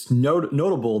it's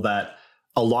notable that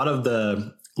a lot of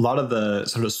the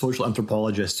sort of social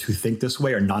anthropologists who think this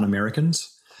way are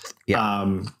non-Americans.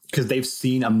 Yeah. Because they've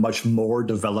seen a much more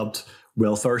developed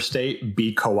welfare state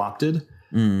be co-opted.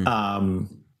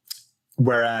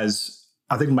 Whereas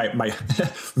I think my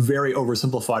very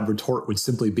oversimplified retort would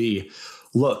simply be,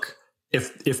 look,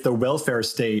 if the welfare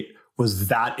state was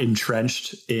that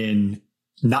entrenched in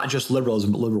not just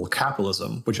liberalism, but liberal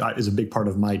capitalism, which is a big part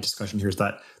of my discussion here, is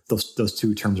that those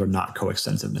two terms are not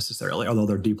coextensive necessarily, although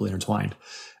they're deeply intertwined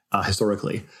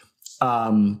historically.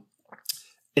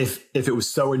 If it was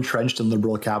so entrenched in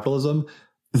liberal capitalism,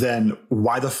 then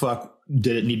why the fuck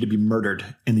did it need to be murdered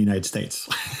in the United States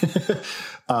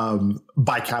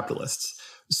by capitalists?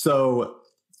 So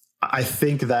I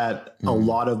think that a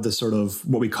lot of the sort of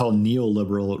what we call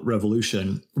neoliberal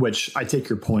revolution, which I take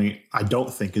your point, I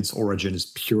don't think its origin is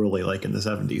purely like in the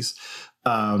 70s.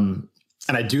 And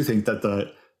I do think that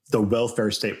the the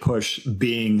welfare state push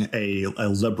being a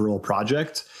liberal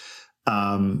project,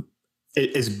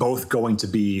 it is both going to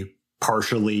be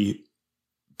partially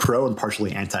pro and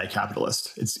partially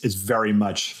anti-capitalist. It's very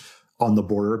much on the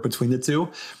border between the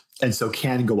two, and so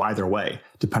can go either way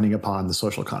depending upon the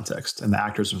social context and the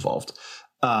actors involved.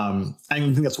 And I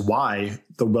think that's why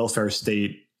the welfare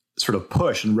state sort of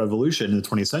push and revolution in the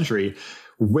 20th century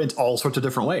went all sorts of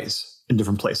different ways in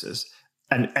different places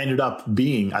and ended up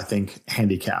being, I think,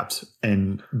 handicapped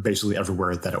in basically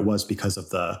everywhere that it was because of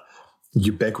the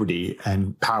ubiquity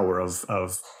and power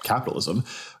of capitalism.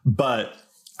 But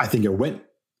I think it went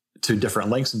to different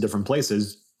lengths in different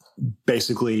places,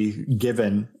 basically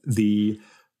given the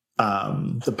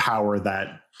power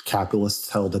that capitalists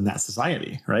held in that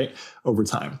society, right, over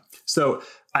time. So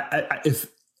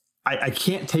I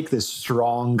can't take this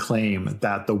strong claim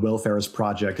that the Welfarist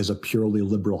Project is a purely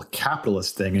liberal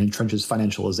capitalist thing and entrenches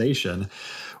financialization,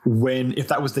 when if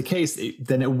that was the case,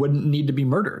 then it wouldn't need to be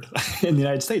murdered in the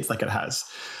United States like it has.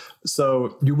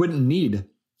 So you wouldn't need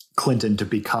Clinton to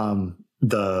become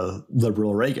the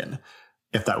liberal Reagan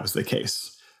if that was the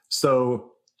case.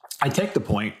 So I take the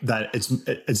point that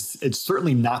it's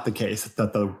certainly not the case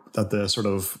that the sort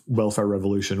of welfare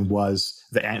revolution was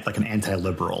like an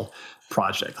anti-liberal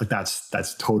project. Like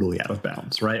that's totally out of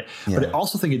bounds, right? Yeah. But I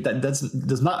also think that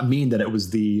does not mean that it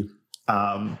was the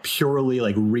purely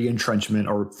like re-entrenchment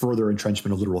or further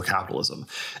entrenchment of liberal capitalism.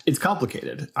 It's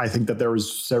complicated. I think that there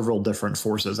was several different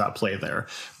forces at play there,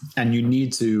 and you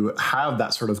need to have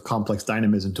that sort of complex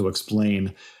dynamism to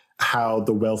explain how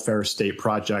the welfare state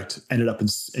project ended up in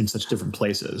such different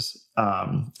places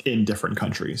in different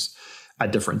countries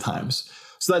at different times.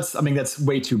 So that's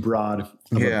way too broad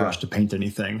of a brush to paint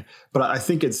anything. But I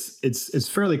think it's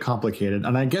fairly complicated.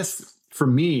 And I guess for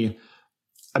me,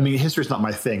 I mean, history is not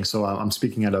my thing, so I'm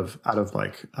speaking out of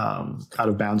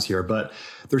bounds here. But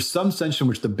there's some sense in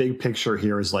which the big picture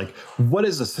here is like, what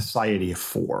is a society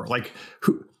for? Like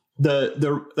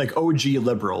the like OG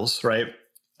liberals, right?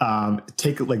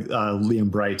 Take like Liam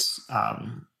Bright's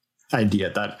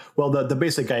idea that, well, the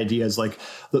basic idea is like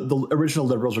the original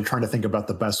liberals are trying to think about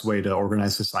the best way to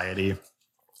organize society,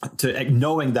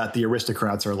 knowing that the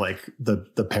aristocrats are like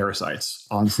the parasites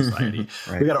on society.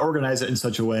 Right. We got to organize it in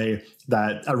such a way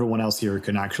that everyone else here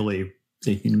can actually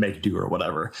make do or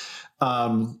whatever.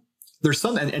 There's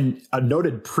some, and a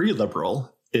noted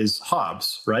pre-liberal is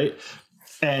Hobbes, right?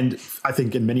 And I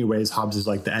think in many ways, Hobbes is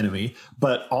like the enemy,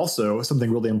 but also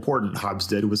something really important Hobbes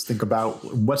did was think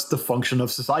about what's the function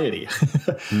of society.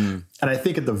 And I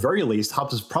think at the very least,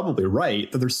 Hobbes is probably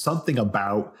right that there's something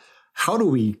about how do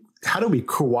we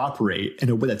cooperate in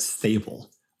a way that's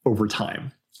stable over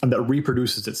time and that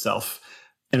reproduces itself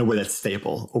in a way that's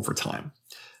stable over time.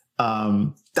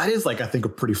 That is like, I think, a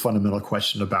pretty fundamental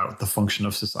question about the function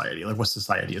of society, like what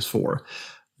society is for.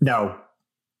 Now,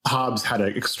 Hobbes had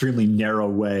an extremely narrow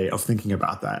way of thinking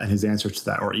about that, and his answers to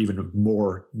that are even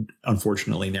more,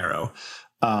 unfortunately, narrow.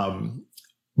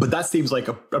 But that seems like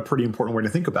a pretty important way to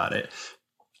think about it.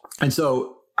 And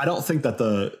so I don't think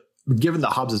that given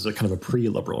that Hobbes is a kind of a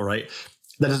pre-liberal, right?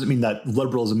 That doesn't mean that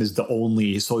liberalism is the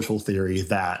only social theory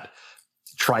that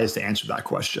tries to answer that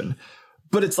question.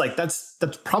 But it's like that's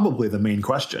probably the main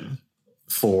question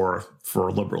for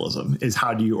liberalism is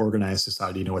how do you organize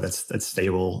society in a way that's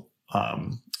stable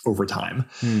over time.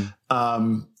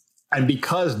 And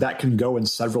because that can go in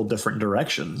several different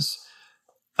directions,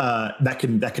 that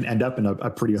can end up in a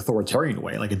pretty authoritarian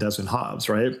way, like it does in Hobbes,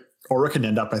 right? Or it can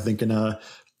end up, I think, in a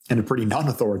pretty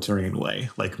non-authoritarian way,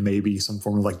 like maybe some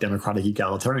form of like democratic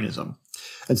egalitarianism.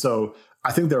 And so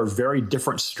I think there are very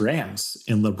different strands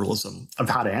in liberalism of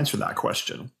how to answer that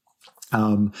question.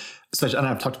 And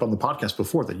I've talked about on the podcast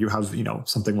before that you have,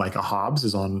 something like a Hobbes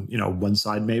is on, one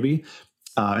side maybe,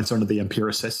 and sort of the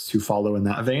empiricists who follow in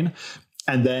that vein.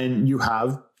 And then you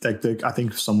have like I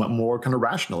think somewhat more kind of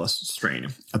rationalist strain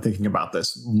of thinking about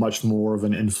this, much more of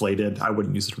an inflated, I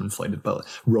wouldn't use the term inflated, but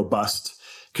robust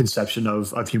conception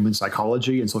of human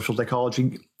psychology and social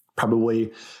psychology,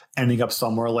 probably ending up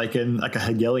somewhere like in like a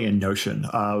Hegelian notion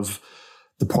of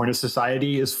the point of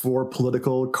society is for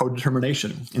political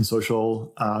co-determination and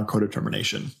social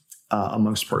co-determination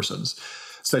amongst persons,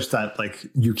 such that like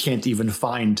you can't even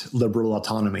find liberal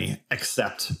autonomy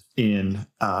except in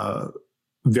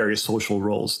various social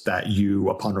roles that you,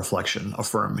 upon reflection,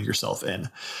 affirm yourself in.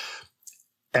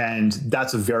 And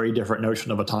that's a very different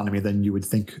notion of autonomy than you would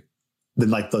think, than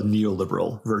like the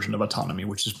neoliberal version of autonomy,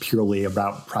 which is purely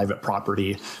about private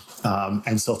property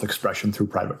and self-expression through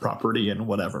private property and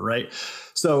whatever, right?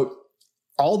 So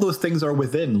all those things are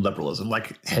within liberalism.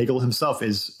 Like Hegel himself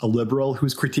is a liberal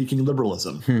who's critiquing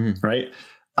liberalism, right?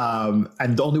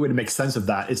 And the only way to make sense of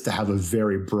that is to have a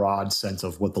very broad sense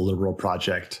of what the liberal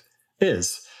project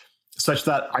is, such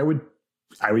that I would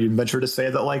even venture to say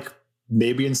that, like,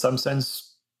 maybe in some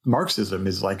sense, Marxism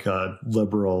is like a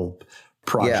liberal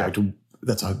project. Yeah.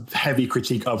 That's a heavy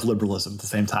critique of liberalism at the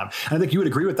same time. And I think you would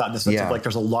agree with that in the sense of, like,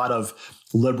 there's a lot of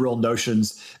liberal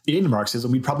notions in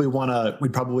Marxism we'd probably want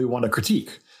to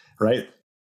critique, right?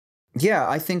 Yeah,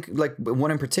 I think, like, one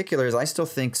in particular is I still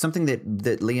think something that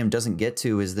Liam doesn't get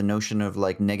to is the notion of,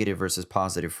 like, negative versus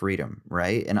positive freedom,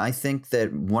 right? And I think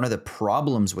that one of the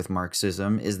problems with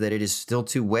Marxism is that it is still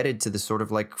too wedded to the sort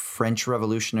of, like, French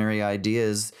revolutionary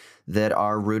ideas that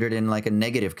are rooted in, like, a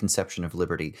negative conception of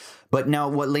liberty. But now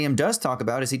what Liam does talk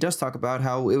about is he does talk about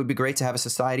how it would be great to have a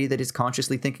society that is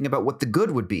consciously thinking about what the good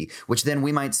would be, which then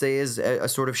we might say is a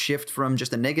sort of shift from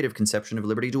just a negative conception of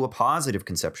liberty to a positive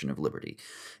conception of liberty.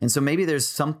 And so maybe there's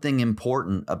something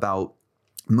important about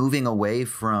moving away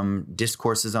from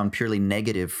discourses on purely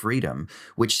negative freedom,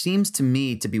 which seems to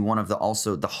me to be one of the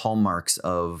hallmarks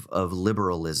of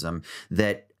liberalism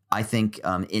that I think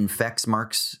infects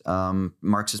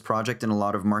Marx's project and a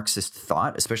lot of Marxist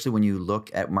thought, especially when you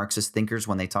look at Marxist thinkers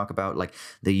when they talk about, like,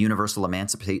 the universal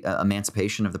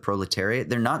emancipation of the proletariat.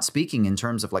 They're not speaking in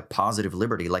terms of, like, positive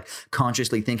liberty, like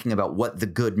consciously thinking about what the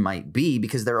good might be,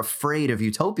 because they're afraid of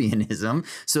utopianism.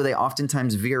 So they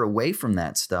oftentimes veer away from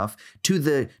that stuff to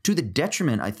the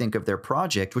detriment, I think, of their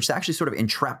project, which actually sort of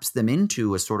entraps them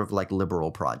into a sort of, like,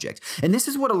 liberal project. And this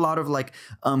is what a lot of, like,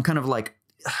 kind of like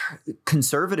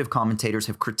conservative commentators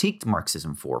have critiqued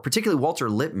Marxism for. Particularly Walter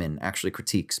Lippmann actually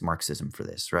critiques Marxism for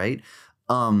this, right?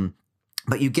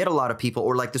 But you get a lot of people,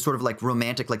 or like the sort of like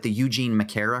romantic, like the Eugene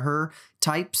McCarraher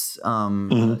types,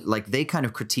 like they kind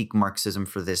of critique Marxism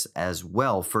for this as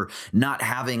well, for not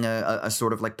having a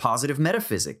sort of like positive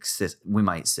metaphysics, we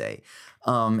might say.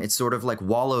 It sort of like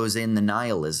wallows in the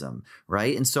nihilism,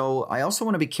 right? And so I also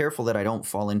want to be careful that I don't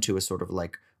fall into a sort of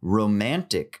like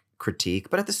romantic critique,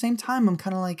 but at the same time, I'm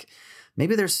kind of like,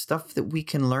 maybe there's stuff that we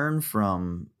can learn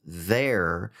from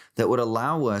there that would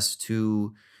allow us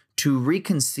to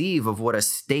reconceive of what a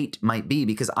state might be,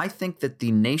 because I think that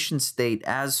the nation state,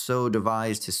 as so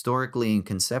devised historically and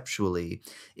conceptually,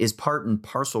 is part and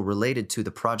parcel related to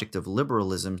the project of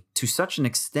liberalism to such an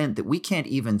extent that we can't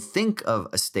even think of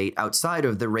a state outside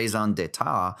of the raison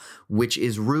d'etat, which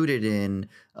is rooted in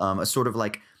a sort of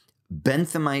like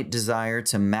Benthamite desire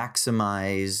to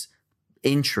maximize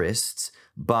interests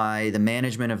by the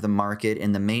management of the market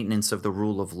and the maintenance of the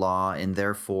rule of law, and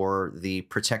therefore the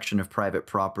protection of private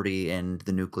property and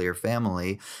the nuclear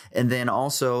family, and then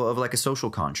also of like a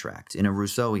social contract in a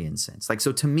Rousseauian sense. Like,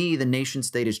 so to me, the nation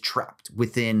state is trapped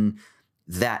within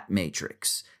that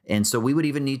matrix. And so we would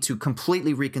even need to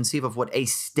completely reconceive of what a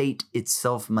state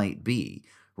itself might be,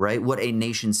 right? What a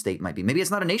nation state might be. Maybe it's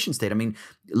not a nation state. I mean,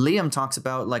 Liam talks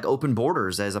about like open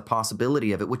borders as a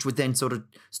possibility of it, which would then sort of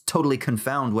totally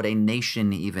confound what a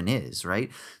nation even is, right?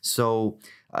 So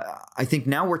I think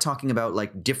now we're talking about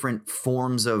like different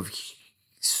forms of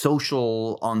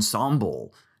social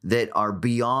ensemble that are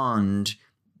beyond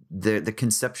the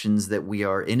conceptions that we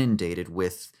are inundated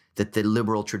with, that the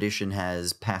liberal tradition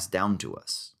has passed down to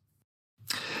us.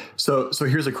 So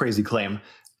here's a crazy claim.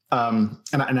 And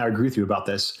I agree with you about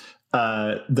this.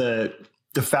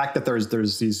 The fact that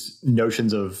there's these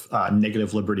notions of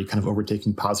negative liberty kind of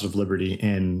overtaking positive liberty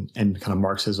in kind of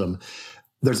Marxism.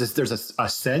 There's a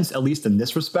sense, at least in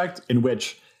this respect, in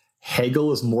which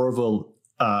Hegel is more of a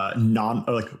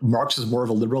Marx is more of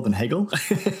a liberal than Hegel,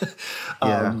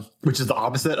 which is the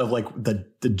opposite of like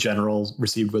the general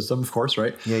received wisdom, of course,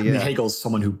 right? Yeah. I mean, Hegel's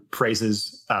someone who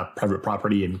praises private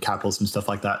property and capitalism and stuff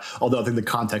like that. Although I think the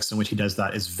context in which he does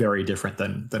that is very different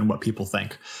than what people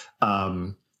think.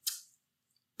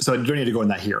 So I don't need to go in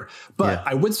that here. But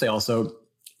I would say also,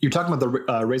 you're talking about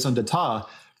the raison d'etat,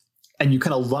 and you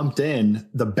kind of lumped in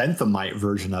the Benthamite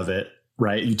version of it,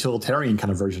 right? Utilitarian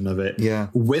kind of version of it,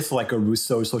 with like a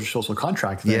Rousseau social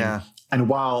contract thing. Yeah. And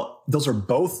while those are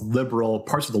both liberal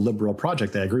parts of the liberal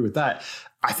project, I agree with that.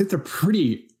 I think they're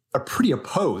pretty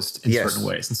opposed in certain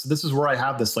ways. And so this is where I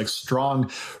have this like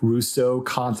strong Rousseau,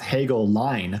 Kant, Hegel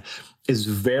line is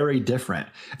very different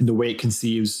in the way it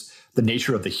conceives the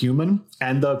nature of the human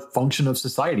and the function of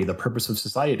society, the purpose of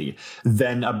society,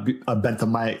 than a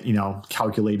Benthamite,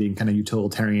 calculating kind of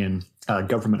utilitarian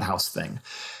government house thing.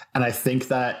 And I think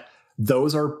that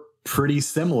those are pretty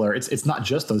similar. It's not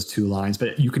just those two lines,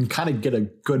 but you can kind of get a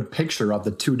good picture of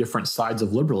the two different sides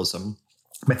of liberalism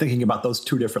by thinking about those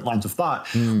two different lines of thought,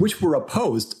 which were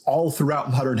opposed all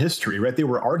throughout modern history, right? They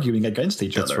were arguing against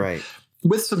each other. That's right.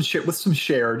 With some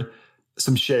shared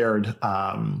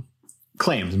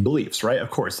claims and beliefs, right?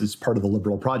 Of course, it's part of the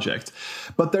liberal project,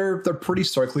 but they're pretty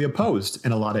starkly opposed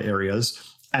in a lot of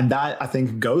areas. And that, I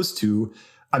think, goes to,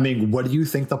 I mean, what do you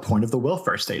think the point of the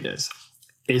welfare state is?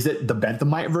 Is it the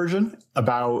Benthamite version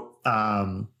about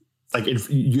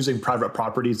using private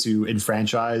property to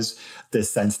enfranchise this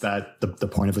sense that the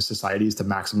point of a society is to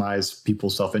maximize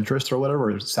people's self-interest or whatever,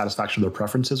 or satisfaction of their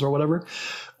preferences or whatever?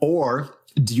 Or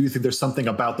do you think there's something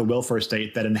about the welfare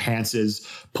state that enhances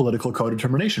political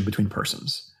co-determination between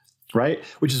persons, right?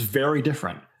 Which is very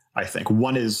different, I think.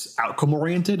 One is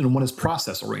outcome-oriented and one is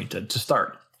process-oriented to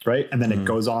start, right? And then it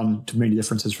goes on to many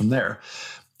differences from there.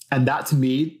 And that, to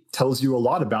me, tells you a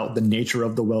lot about the nature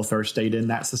of the welfare state in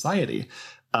that society.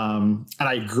 And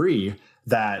I agree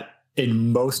that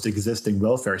in most existing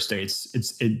welfare states,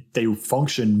 they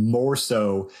function more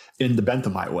so in the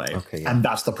Benthamite way. Okay, yeah. And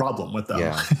that's the problem with them.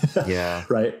 Yeah.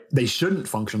 Right? They shouldn't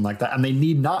function like that, and they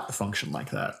need not function like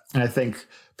that. And I think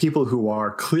people who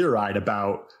are clear-eyed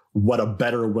about what a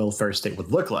better welfare state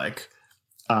would look like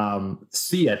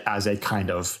see it as a kind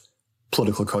of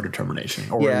political co-determination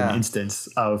or an instance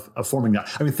of forming that.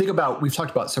 I mean, think about, we've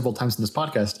talked about several times in this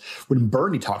podcast, when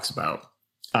Bernie talks about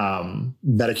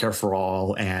Medicare for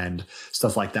all and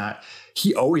stuff like that,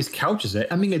 he always couches it.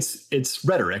 I mean, it's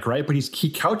rhetoric, right? But he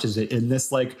couches it in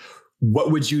this, like,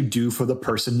 what would you do for the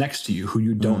person next to you who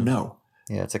you don't know?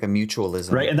 Yeah, it's like a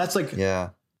mutualism. Right. And that's like,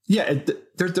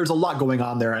 there's a lot going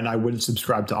on there, and I wouldn't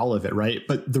subscribe to all of it, right?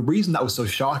 But the reason that was so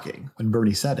shocking when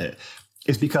Bernie said it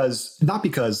is not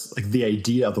because like the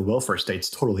idea of the welfare state's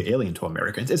totally alien to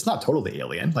Americans. It's not totally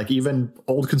alien. Like, even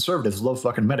old conservatives love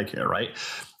fucking Medicare, right?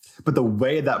 But the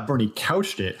way that Bernie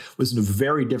couched it was in a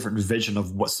very different vision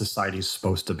of what society is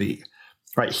supposed to be,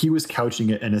 right? He was couching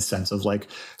it in a sense of like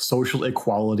social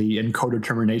equality and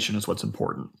co-determination is what's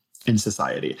important in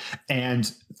society.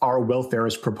 And our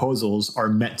welfarist proposals are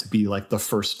meant to be like the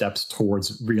first steps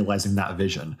towards realizing that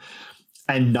vision,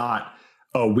 and not,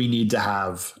 we need to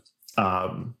have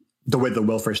the way the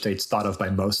welfare state's thought of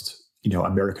by most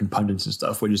American pundits and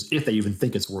stuff, which is, if they even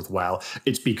think it's worthwhile,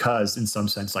 it's because in some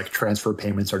sense, like, transfer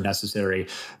payments are necessary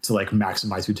to like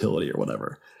maximize utility or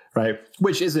whatever, right?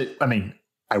 Which isn't, I mean,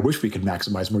 I wish we could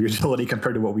maximize more utility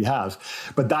compared to what we have,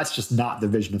 but that's just not the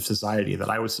vision of society that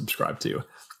I would subscribe to.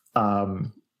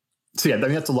 So yeah, I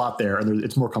mean, that's a lot there, and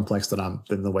it's more complex than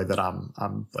the way that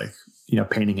I'm like,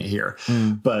 painting it here.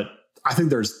 But I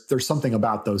think there's something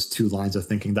about those two lines of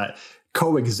thinking that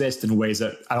coexist in ways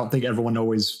that I don't think everyone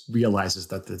always realizes,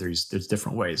 that there's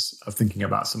different ways of thinking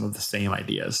about some of the same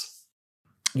ideas.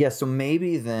 Yeah, so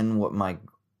maybe then what my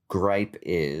gripe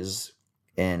is,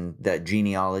 and that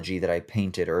genealogy that I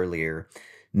painted earlier,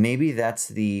 maybe that's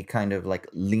the kind of like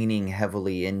leaning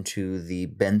heavily into the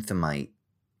Benthamite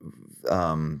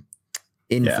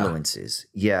influences.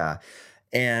 Yeah.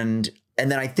 And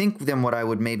then I think then what I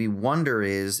would maybe wonder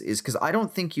is because I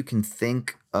don't think you can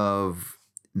think of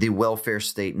the welfare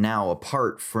state now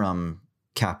apart from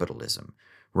capitalism,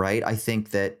 right? I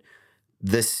think that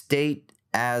the state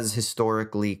as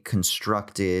historically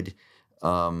constructed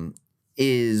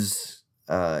is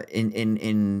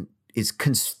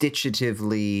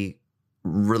constitutively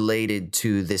related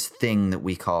to this thing that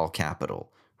we call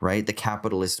capital, right? The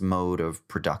capitalist mode of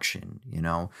production,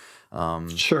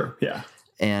 Sure, yeah.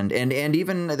 And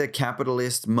even the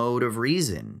capitalist mode of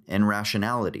reason and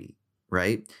rationality,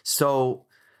 right? So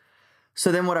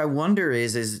then what I wonder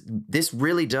is this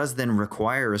really does then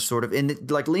require a sort of, and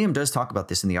like Liam does talk about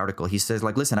this in the article. He says,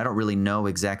 like, listen, I don't really know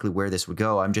exactly where this would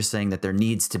go. I'm just saying that there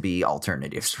needs to be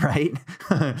alternatives, right?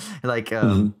 Like,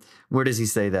 where does he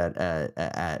say that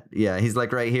at? Yeah, he's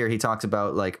like right here. He talks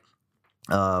about like,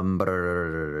 what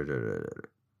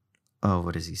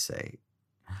does he say?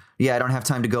 Yeah, I don't have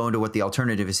time to go into what the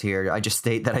alternative is here. I just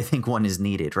state that I think one is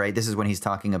needed, right? This is when he's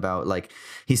talking about, like,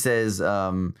 he says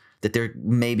that there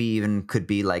maybe even could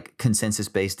be like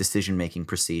consensus-based decision-making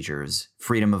procedures,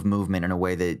 freedom of movement in a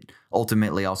way that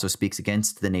ultimately also speaks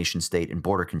against the nation state and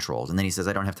border controls. And then he says,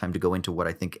 I don't have time to go into what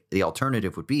I think the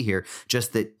alternative would be here,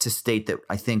 just that to state that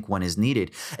I think one is needed.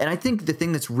 And I think the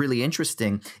thing that's really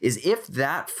interesting is if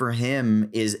that for him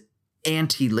is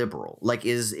anti-liberal, like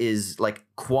is like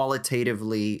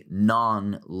qualitatively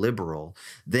non-liberal,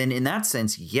 then in that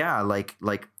sense, yeah, like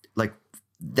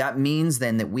that means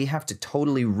then that we have to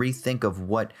totally rethink of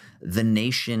what the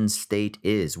nation state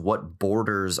is, what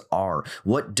borders are,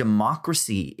 what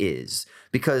democracy is,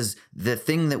 because the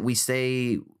thing that we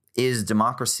say is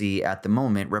democracy at the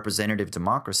moment, representative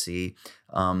democracy,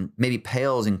 maybe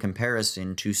pales in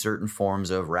comparison to certain forms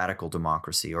of radical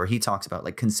democracy. Or he talks about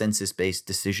like consensus-based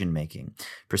decision-making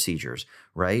procedures,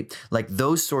 right? Like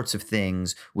those sorts of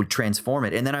things would transform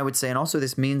it. And then I would say, and also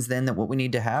this means then that what we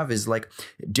need to have is like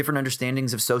different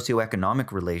understandings of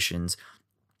socioeconomic relations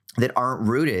that aren't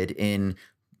rooted in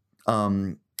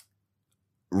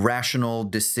rational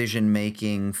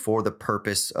decision-making for the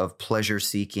purpose of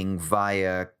pleasure-seeking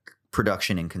via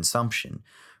production and consumption,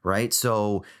 right?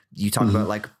 So you talk about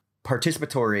like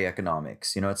participatory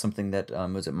economics, it's something that,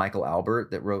 was it Michael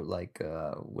Albert that wrote like,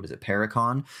 what is it,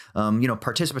 Paracon?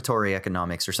 Participatory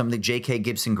economics, or something that J.K.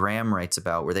 Gibson Graham writes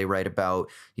about, where they write about,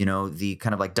 the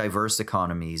kind of like diverse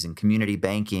economies and community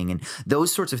banking, and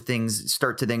those sorts of things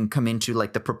start to then come into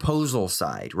like the proposal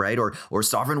side, right? Or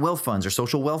sovereign wealth funds or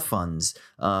social wealth funds,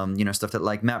 stuff that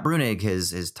like Matt Bruenig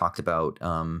has talked about,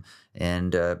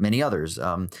 and many others.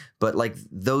 But like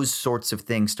those sorts of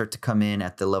things start to come in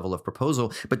at the level of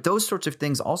proposal. But those sorts of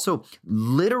things also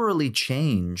literally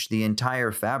change the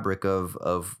entire fabric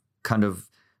of kind of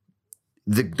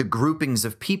the groupings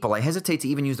of people. I hesitate to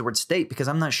even use the word state because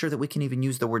I'm not sure that we can even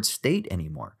use the word state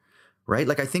anymore, right?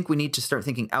 Like I think we need to start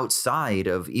thinking outside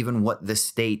of even what the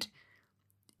state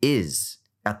is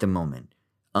at the moment.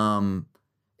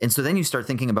 And so then you start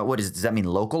thinking about does that mean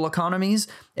local economies?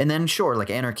 And then sure, like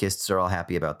anarchists are all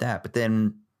happy about that. But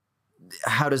then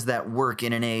how does that work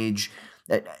in an age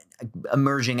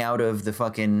emerging out of the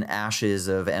fucking ashes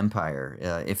of empire,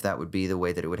 if that would be the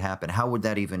way that it would happen? How would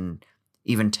that even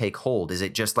take hold? Is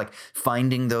it just like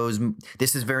finding those?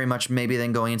 This is very much maybe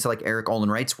then going into like Eric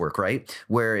Olin Wright's work, right?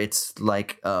 Where it's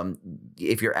like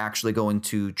if you're actually going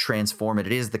to transform it,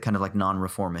 it is the kind of like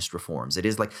non-reformist reforms. It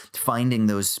is like finding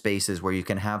those spaces where you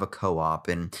can have a co-op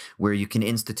and where you can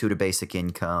institute a basic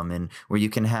income and where you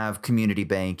can have community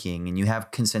banking and you have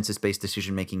consensus-based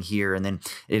decision-making here, and then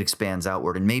it expands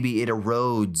outward. And maybe it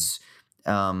erodes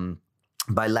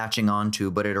by latching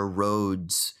onto, but it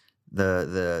erodes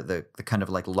the kind of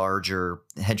like larger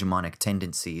hegemonic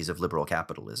tendencies of liberal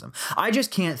capitalism. I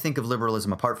just can't think of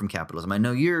liberalism apart from capitalism. I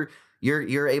know you're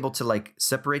able to like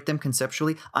separate them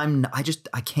conceptually.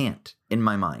 I can't in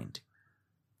my mind.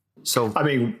 So I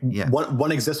mean, yeah.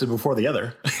 One existed before the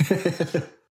other.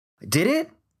 Did it?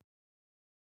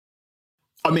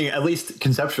 I mean, at least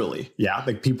conceptually, yeah.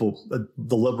 Like people,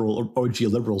 the liberal OG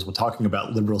liberals were talking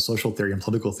about liberal social theory and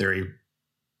political theory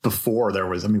before there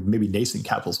was, maybe nascent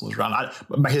capitalism was around.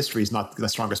 My history is not the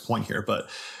strongest point here, but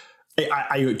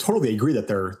I totally agree that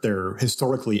they're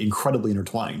historically incredibly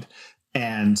intertwined.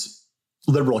 And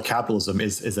liberal capitalism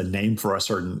is a name for a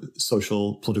certain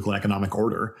social, political, and economic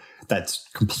order that's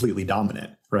completely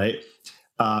dominant, right?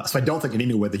 So I don't think in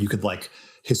any way that you could like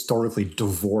historically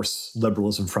divorce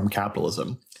liberalism from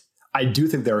capitalism. I do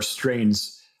think there are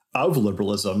strains of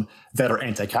liberalism that are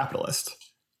anti-capitalist.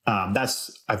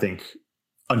 That's, I think,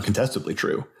 uncontestably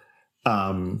true.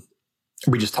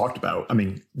 We just talked about,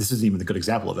 this isn't even a good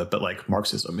example of it, but like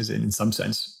Marxism is in some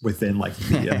sense within like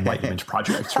the Enlightenment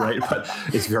project, right? But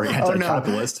it's very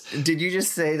anti-capitalist. Oh, no. Did you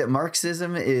just say that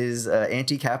Marxism is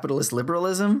anti-capitalist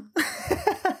liberalism?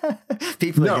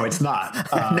 No, it's not.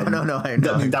 No. I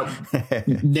know.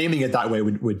 Naming it that way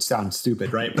would sound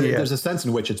stupid, right? But there's a sense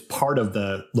in which it's part of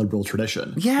the liberal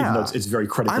tradition. Yeah, even though it's very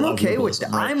critical. I'm okay of with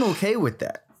that. Right? I'm okay with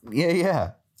that.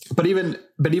 Yeah. But even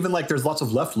like there's lots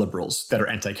of left liberals that are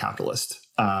anti-capitalist,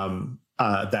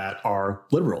 that are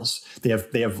liberals. They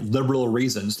have liberal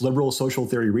reasons, liberal social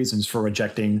theory reasons for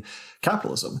rejecting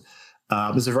capitalism.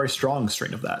 There's a very strong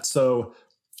strain of that. So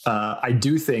I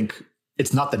do think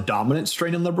it's not the dominant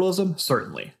strain in liberalism,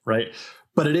 certainly, right?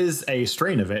 But it is a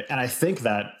strain of it. And I think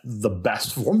that the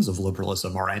best forms of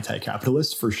liberalism are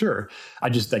anti-capitalist for sure. I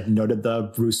just like noted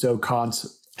the Rousseau, Kant,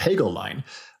 Hegel line.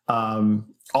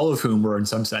 All of whom were in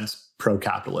some sense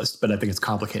pro-capitalist, but I think it's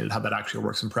complicated how that actually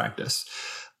works in practice.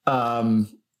 That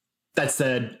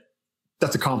said,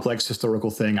 that's a complex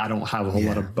historical thing. I don't have a whole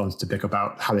lot of bones to pick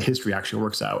about how the history actually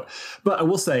works out. But I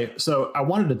will say, so I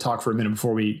wanted to talk for a minute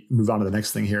before we move on to the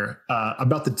next thing here,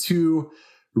 about the two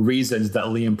reasons that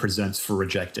Liam presents for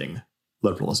rejecting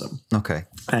liberalism. Okay.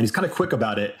 And he's kind of quick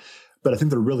about it, but I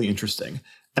think they're really interesting.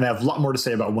 And I have a lot more to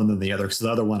say about one than the other, because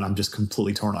the other one I'm just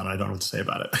completely torn on and I don't know what to say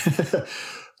about it.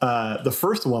 The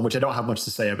first one, which I don't have much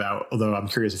to say about, although I'm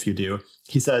curious if you do,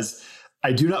 he says,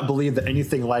 I do not believe that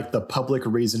anything like the public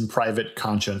reason, private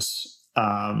conscience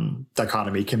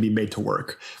dichotomy can be made to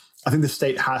work. I think the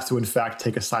state has to, in fact,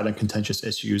 take a side on contentious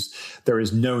issues. There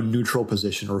is no neutral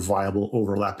position or viable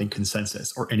overlapping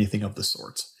consensus or anything of the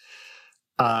sort.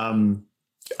 I'm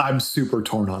super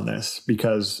torn on this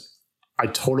because I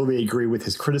totally agree with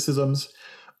his criticisms.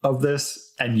 of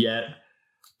this, and yet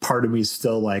part of me is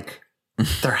still like,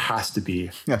 there has to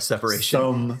be a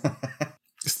separation.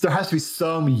 There has to be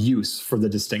some use for the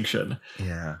distinction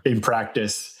in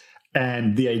practice,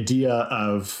 and the idea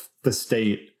of the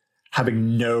state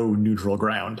having no neutral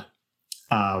ground.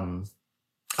 Man,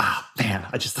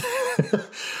 I just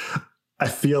I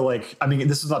feel like, I mean,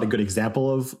 this is not a good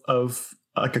example of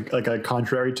like a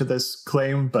contrary to this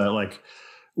claim, but like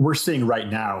we're seeing right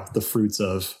now the fruits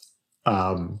of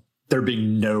there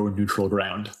being no neutral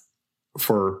ground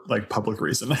for like public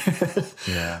reason.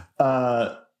 Yeah.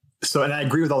 So, and I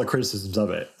agree with all the criticisms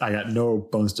of it. I got no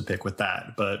bones to pick with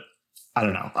that, but I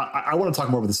don't know. I want to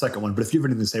talk more about the second one, but if you have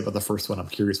anything to say about the first one, I'm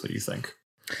curious what you think.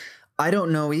 I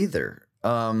don't know either.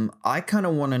 I kind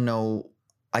of want to know,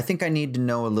 I think I need to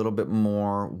know a little bit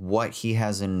more what he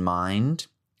has in mind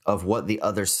of what the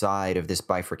other side of this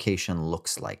bifurcation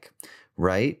looks like,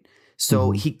 right?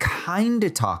 So he kind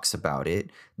of talks about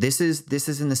it. This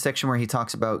is in the section where he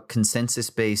talks about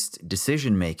consensus-based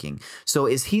decision-making. So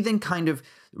is he then kind of,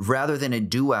 rather than a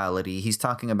duality, he's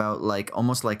talking about like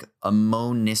almost like a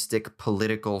monistic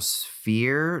political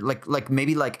sphere? Like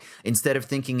maybe like instead of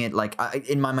thinking it like,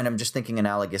 in my mind, I'm just thinking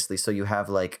analogously. So you have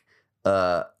like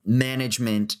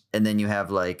management, and then you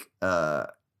have like,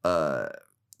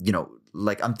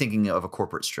 like I'm thinking of a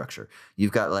corporate structure.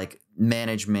 You've got like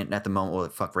management at the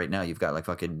moment. Well, right now you've got like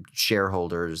fucking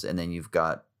shareholders, and then you've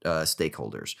got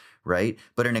stakeholders, right?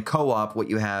 But in a co-op, what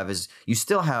you have is you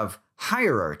still have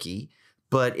hierarchy,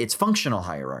 but it's functional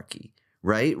hierarchy,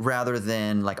 right? Rather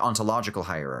than like ontological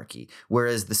hierarchy.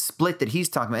 Whereas the split that he's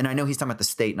talking about, and I know he's talking about the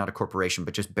state, not a corporation,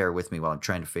 but just bear with me while I'm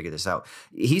trying to figure this out.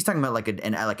 He's talking about like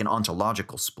an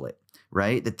ontological split,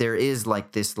 right? That there is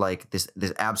like this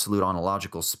absolute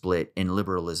ontological split in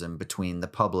liberalism between the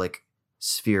public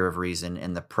sphere of reason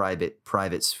and the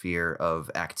private sphere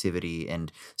of activity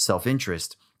and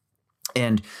self-interest.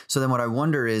 And so then what I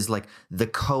wonder is like the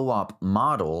co-op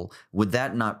model, would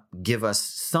that not give us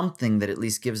something that at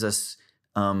least gives us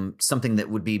something that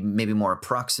would be maybe more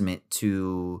approximate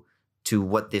to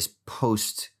what this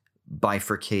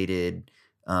post-bifurcated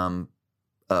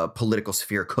political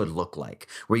sphere could look like,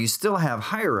 where you still have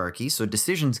hierarchy, so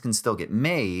decisions can still get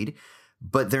made,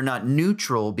 but they're not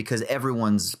neutral because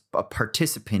everyone's a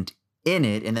participant in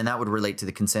it, and then that would relate to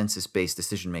the consensus-based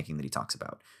decision-making that he talks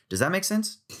about. Does that make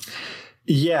sense?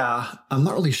 Yeah, I'm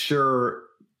not really sure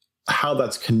how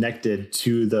that's connected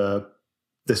to the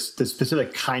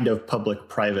specific kind of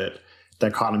public-private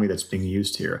dichotomy that's being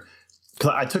used here.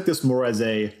 I took this more as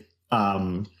a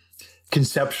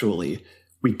conceptually,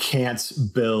 we can't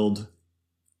build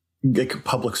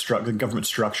government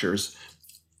structures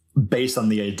based on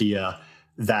the idea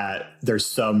that there's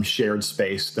some shared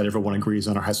space that everyone agrees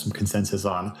on or has some consensus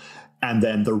on, and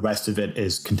then the rest of it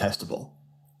is contestable.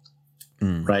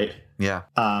 Right? Yeah.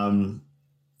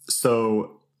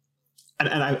 So, and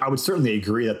I would certainly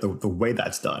agree that the way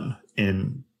that's done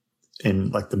in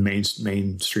like the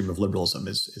mainstream of liberalism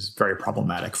is very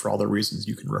problematic for all the reasons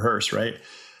you can rehearse, right?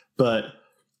 But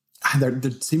there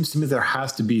seems to me there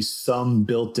has to be some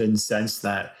built-in sense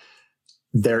that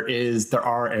there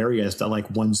are areas that like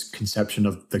one's conception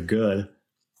of the good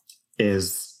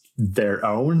is their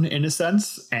own in a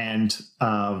sense, and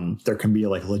there can be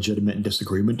like legitimate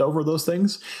disagreement over those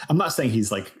things. I'm not saying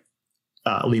he's like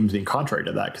Liam's being contrary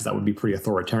to that, because that would be pretty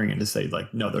authoritarian to say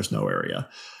like, no, there's no area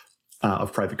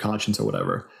of private conscience or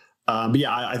whatever. But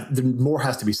yeah, more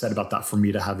has to be said about that for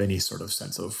me to have any sort of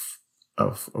sense of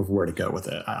where to go with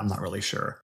it. I'm not really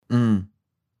sure.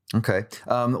 Okay.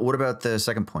 What about the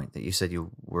second point that you said you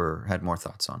had more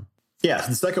thoughts on? Yeah, so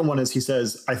the second one is, he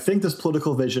says, I think this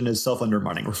political vision is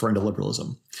self-undermining, referring to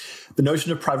liberalism. The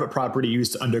notion of private property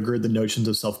used to undergird the notions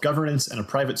of self-governance and a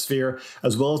private sphere,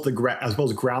 as well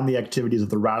as ground the activities of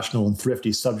the rational and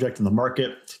thrifty subject in the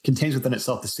market, contains within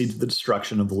itself the seeds of the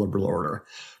destruction of the liberal order.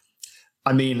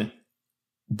 I mean,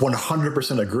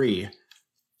 100% agree.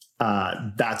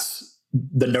 That's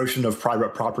the notion of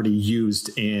private property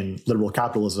used in liberal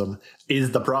capitalism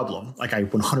is the problem. Like, I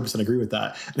 100% agree with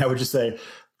that. And I would just say,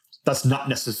 that's not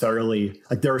necessarily,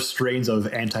 like, there are strains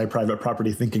of anti-private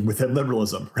property thinking within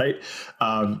liberalism, right?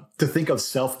 To think of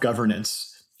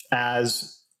self-governance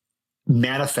as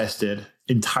manifested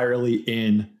entirely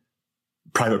in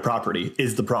private property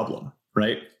is the problem,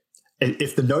 right?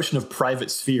 If the notion of private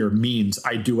sphere means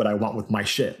I do what I want with my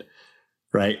shit,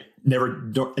 right?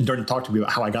 Don't talk to me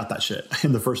about how I got that shit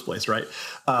in the first place, right?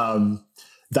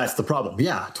 That's the problem.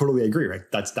 Yeah, totally agree. Right?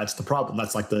 That's the problem.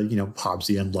 That's like the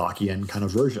Hobbesian, Lockean kind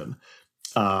of version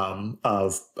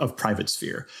of private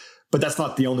sphere. But that's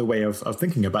not the only way of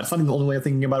thinking about it. It's not even the only way of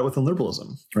thinking about it within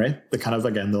liberalism, right? The kind of,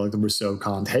 again, the Rousseau,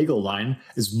 Kant, Hegel line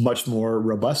is much more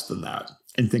robust than that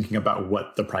in thinking about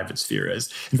what the private sphere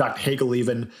is. In fact, Hegel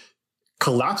even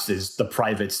collapses the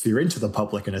private sphere into the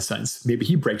public in a sense. Maybe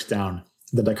he breaks down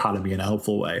the dichotomy in a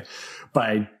helpful way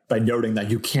by noting that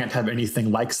you can't have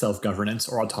anything like self-governance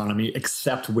or autonomy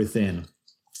except within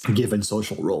given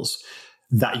social rules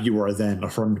that you are then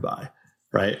affirmed by,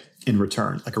 right? In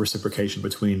return, like a reciprocation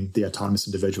between the autonomous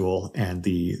individual and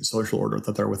the social order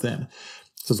that they're within.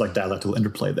 So it's like dialectical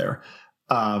interplay there.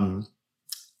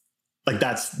 Like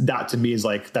that to me is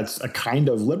like, that's a kind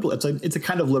of liberal, it's a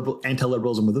kind of liberal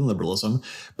anti-liberalism within liberalism,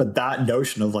 but that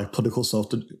notion of like political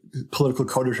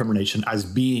co-determination as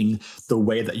being the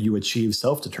way that you achieve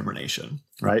self-determination,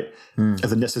 right?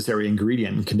 As a necessary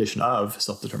ingredient and condition of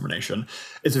self-determination.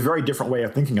 It's a very different way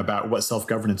of thinking about what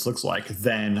self-governance looks like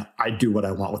than I do what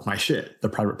I want with my shit, the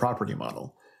private property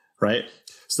model, right?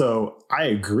 So I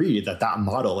agree that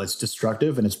model is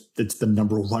destructive, and it's the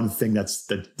number one thing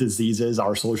that diseases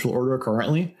our social order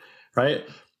currently, right?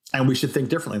 And we should think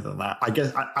differently than that. I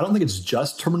guess I don't think it's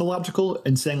just terminological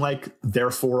in saying like,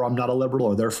 therefore I'm not a liberal,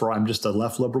 or therefore I'm just a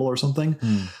left liberal or something.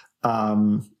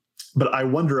 But I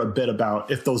wonder a bit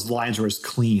about if those lines are as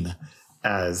clean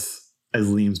as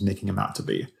Liam's making them out to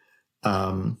be.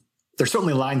 There's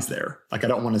certainly lines there. Like, I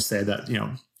don't want to say that,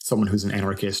 someone who's an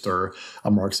anarchist or a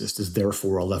Marxist is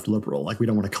therefore a left liberal. Like, we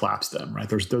don't want to collapse them, right?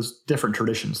 There's different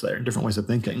traditions there, different ways of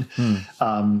thinking.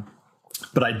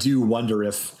 But I do wonder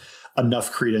if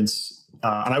enough credence,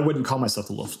 and I wouldn't call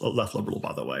myself a left liberal,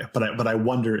 by the way, but I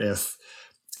wonder if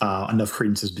enough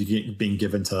credence is being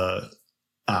given to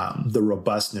the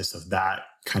robustness of that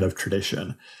kind of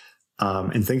tradition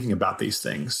in thinking about these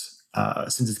things,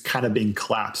 since it's kind of being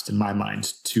collapsed in my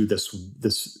mind to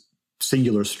this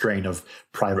singular strain of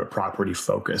private property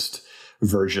focused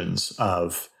versions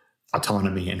of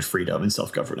autonomy and freedom and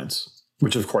self-governance,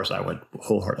 which of course I would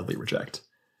wholeheartedly reject.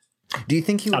 Do you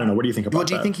think he would, I don't know. What do you think about that?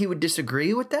 Do you think he would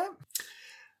disagree with that?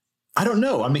 I don't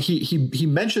know. I mean, he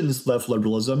mentions left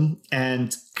liberalism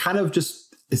and kind of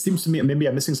just, it seems to me, maybe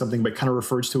I'm missing something, but kind of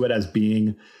refers to it as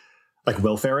being like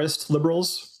welfarist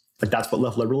liberals. Like, that's what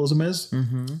left liberalism is.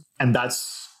 And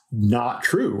that's not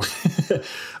true.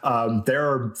 There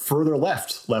are further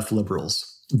left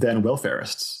liberals than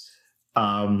welfarists.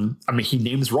 I mean, he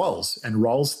names Rawls, and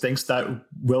Rawls thinks that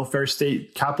welfare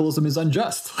state capitalism is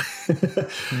unjust,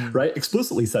 right?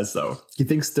 Explicitly says so. He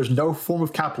thinks there's no form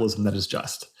of capitalism that is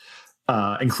just,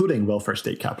 including welfare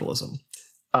state capitalism.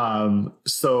 And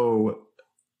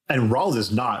Rawls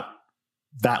is not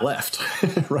that left,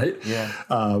 right? Yeah.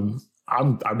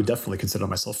 I would definitely consider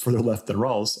myself further left than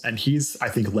Rawls. And he's, I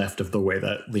think, left of the way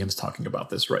that Liam's talking about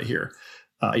this right here,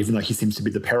 even though he seems to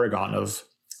be the paragon of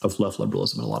left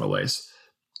liberalism in a lot of ways.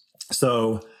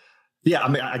 So, yeah, I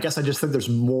mean, I guess I just think there's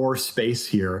more space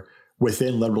here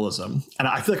within liberalism. And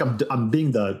I feel like I'm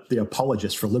being the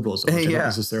apologist for liberalism, which I don't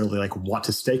necessarily like want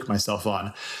to stake myself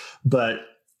on. But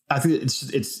I think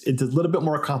it's a little bit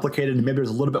more complicated, and maybe there's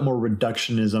a little bit more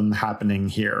reductionism happening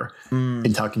here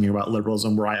in talking about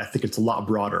liberalism, where I think it's a lot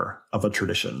broader of a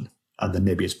tradition than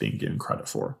maybe it's being given credit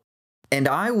for. And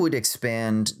I would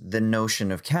expand the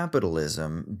notion of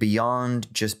capitalism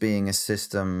beyond just being a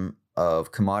system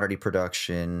of commodity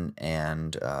production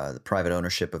and the private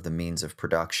ownership of the means of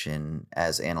production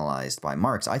as analyzed by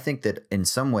Marx. I think that in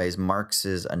some ways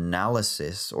Marx's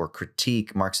analysis or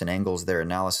critique, Marx and Engels, their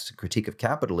analysis and critique of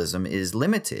capitalism is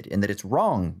limited in that it's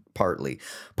wrong partly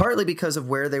because of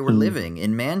where they were living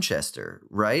in Manchester,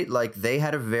 right? Like, they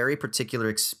had a very particular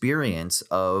experience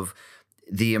of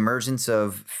the emergence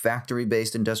of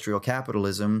factory-based industrial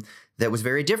capitalism that was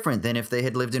very different than if they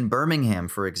had lived in Birmingham,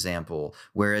 for example,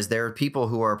 whereas there are people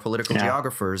who are political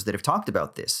geographers that have talked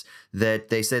about this, that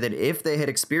they say that if they had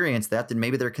experienced that, then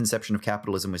maybe their conception of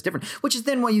capitalism was different, which is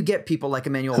then why you get people like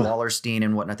Emanuel Wallerstein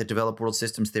and whatnot that develop world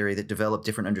systems theory, that develop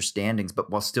different understandings, but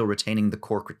while still retaining the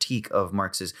core critique of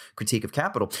Marx's critique of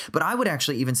capital. But I would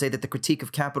actually even say that the critique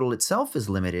of capital itself is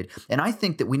limited, and I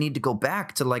think that we need to go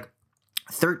back to like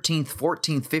 13th,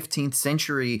 14th, 15th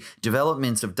century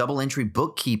developments of double entry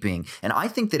bookkeeping. And I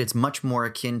think that it's much more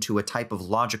akin to a type of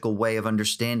logical way of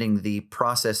understanding the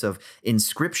process of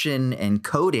inscription and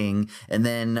coding, and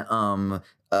then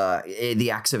the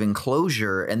acts of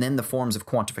enclosure, and then the forms of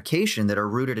quantification that are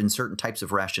rooted in certain types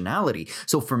of rationality.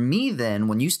 So for me, then,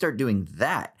 when you start doing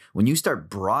that, when you start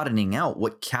broadening out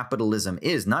what capitalism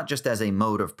is, not just as a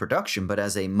mode of production, but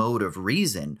as a mode of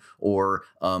reason, or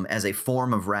as a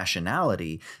form of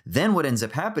rationality, then what ends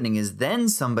up happening is then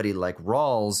somebody like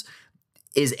Rawls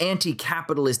is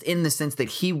anti-capitalist in the sense that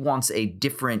he wants a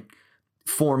different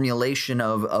formulation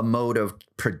of a mode of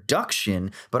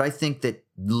production, but I think that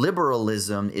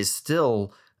liberalism is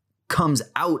still comes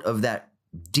out of that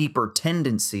deeper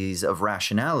tendencies of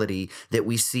rationality that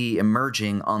we see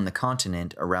emerging on the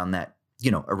continent around that,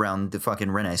 around the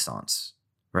fucking Renaissance,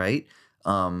 right?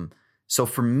 So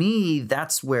for me,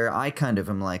 that's where I kind of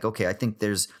am like, okay, I think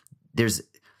there's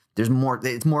more,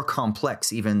 it's more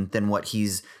complex even than what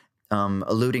he's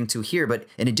alluding to here, but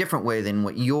in a different way than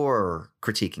what you're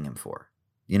critiquing him for.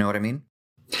 You know what I mean?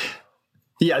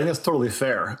 Yeah, I think that's totally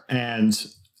fair. And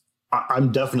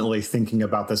I'm definitely thinking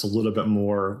about this a little bit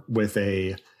more with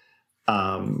a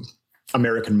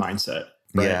American mindset,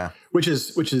 right? Yeah. Which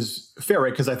is fair,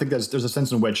 right? Because I think there's a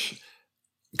sense in which,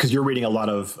 because you're reading a lot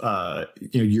of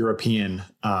European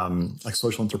like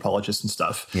social anthropologists and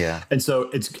stuff. Yeah. And so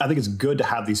I think it's good to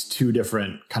have these two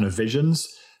different kind of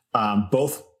visions,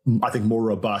 both I think more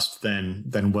robust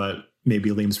than what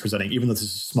maybe Liam's presenting, even though this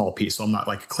is a small piece. So I'm not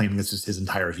like claiming this is his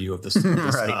entire view of this,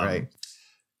 right.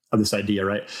 Of this idea,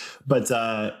 right? But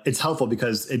it's helpful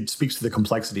because it speaks to the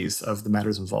complexities of the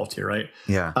matters involved here, right?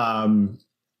 Yeah. And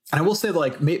I will say that,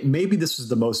 like, maybe this is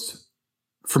the most,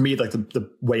 for me, like the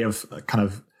way of kind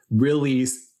of really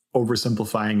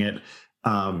oversimplifying it.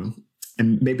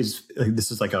 And maybe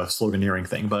this is like a sloganeering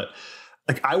thing, but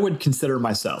like I would consider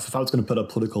myself, if I was going to put a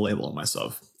political label on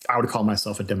myself, I would call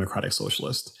myself a democratic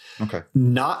socialist. Okay.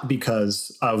 Not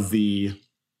because of the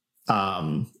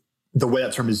way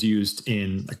that term is used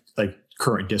in like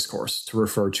current discourse to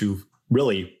refer to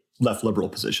really left liberal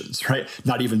positions, right?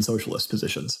 Not even socialist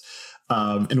positions,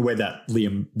 in a way that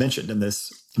Liam mentioned in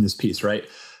this piece, right?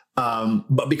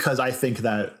 But because I think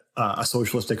that a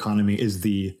socialist economy is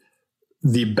the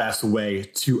best way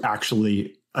to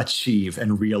actually achieve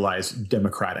and realize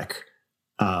democratic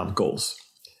goals.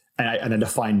 And I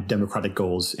define democratic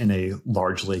goals in a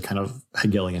largely kind of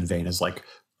Hegelian vein as, like,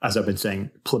 as I've been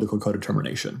saying, political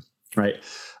codetermination, right?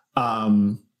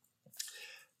 And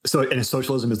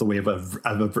socialism is the way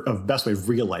of best way of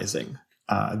realizing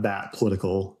that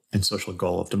political and social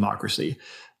goal of democracy.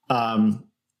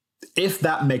 If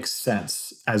that makes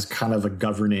sense as kind of a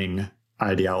governing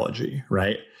ideology,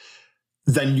 right,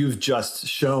 then you've just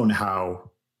shown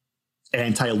how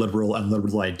anti-liberal and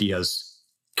liberal ideas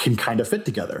can kind of fit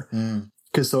together.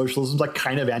 Because socialism is like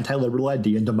kind of anti-liberal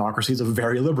idea and democracy is a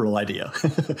very liberal idea,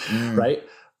 right?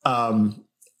 And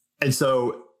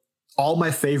so all my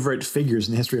favorite figures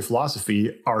in the history of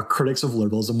philosophy are critics of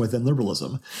liberalism within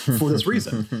liberalism for this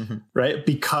reason, right?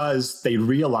 Because they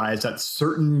realize that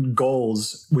certain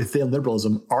goals within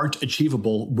liberalism aren't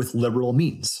achievable with liberal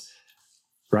means,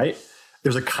 right?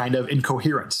 There's a kind of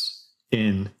incoherence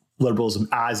in liberalism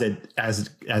as it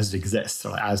exists,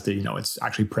 or as it's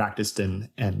actually practiced in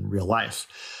real life.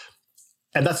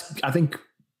 And that's, I think,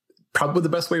 probably the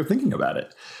best way of thinking about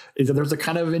it, is that there's a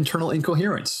kind of internal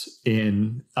incoherence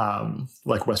in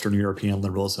like Western European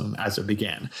liberalism as it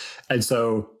began. And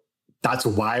so that's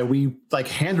why we like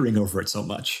hand-wring over it so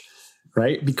much,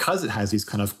 right? Because it has these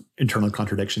kind of internal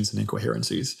contradictions and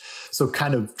incoherencies. So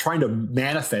kind of trying to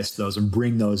manifest those and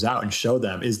bring those out and show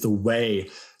them is the way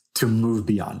to move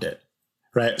beyond it,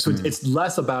 right? So it's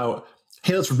less about,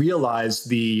 hey, let's realize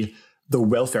the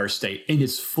welfare state in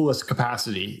its fullest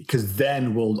capacity, because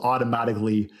then we'll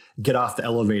automatically get off the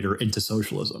elevator into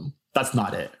socialism. That's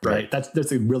not it, right?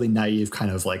 That's a really naive kind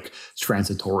of like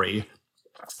transitory,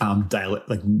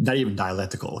 like not even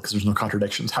dialectical, because there's no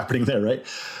contradictions happening there, right?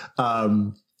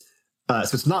 So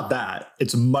it's not that.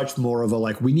 It's much more of a,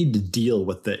 like, we need to deal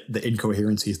with the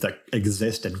incoherencies that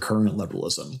exist in current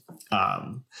liberalism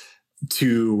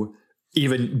to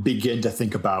even begin to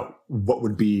think about what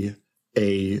would be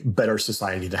a better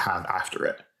society to have after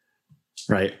it,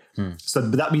 right? So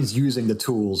but that means using the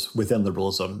tools within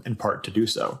liberalism in part to do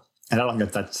so. And I don't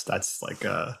think that's like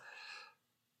I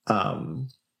don't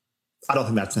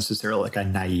think that's necessarily like a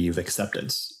naive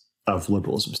acceptance of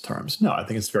liberalism's terms. No, I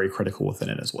think it's very critical within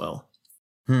it as well.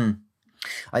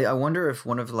 I wonder if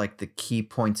one of like the key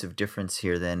points of difference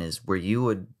here then is where you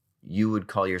would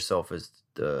call yourself as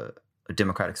a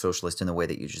democratic socialist in the way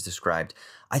that you just described.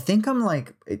 I think I'm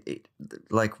like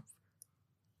like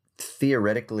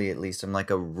theoretically, at least, I'm like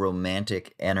a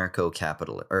romantic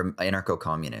anarcho-capitalist or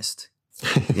anarcho-communist,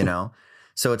 you know?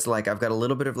 So it's like I've got a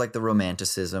little bit of like the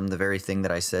romanticism, the very thing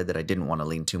that I said that I didn't want to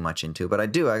lean too much into, but I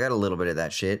got a little bit of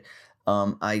that shit.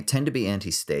 I tend to be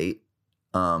anti-state,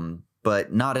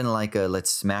 but not in like a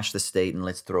let's smash the state and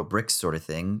let's throw bricks sort of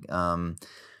thing.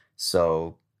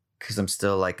 So because I'm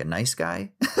still like a nice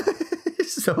guy.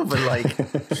 So,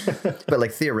 but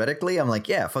like theoretically, I'm like,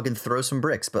 yeah, fucking throw some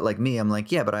bricks. But like me, I'm like,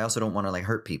 yeah, but I also don't want to like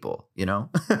hurt people, you know?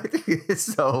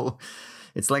 So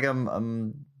it's like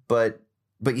but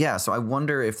but yeah, so I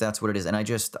wonder if that's what it is. And I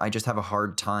just have a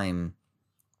hard time.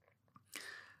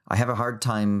 I have a hard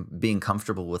time being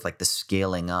comfortable with like the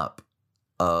scaling up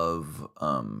of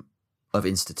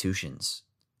institutions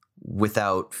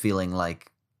without feeling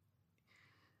like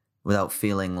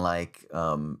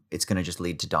it's going to just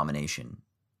lead to domination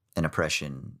and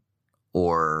oppression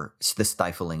or the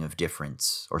stifling of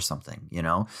difference or something, you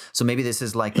know? So maybe this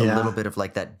is like a little bit of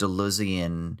like that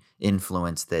Deleuzian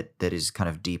influence that is kind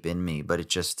of deep in me, but it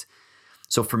just,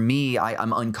 so for me,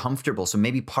 I'm uncomfortable. So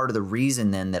maybe part of the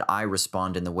reason then that I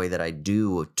respond in the way that I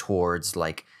do towards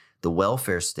like the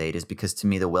welfare state is because to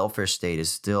me, the welfare state is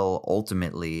still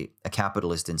ultimately a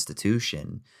capitalist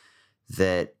institution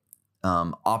that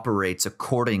operates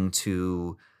according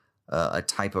to a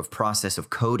type of process of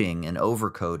coding and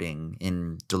overcoding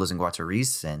in Deleuze and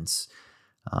Guattari's sense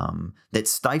that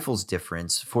stifles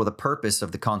difference for the purpose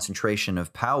of the concentration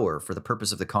of power, for the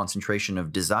purpose of the concentration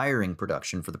of desiring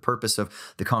production, for the purpose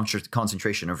of the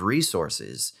concentration of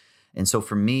resources. And so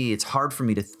for me, it's hard for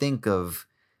me to think of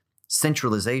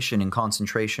centralization and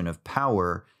concentration of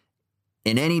power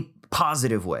in any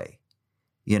positive way.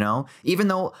 You know, even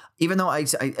though I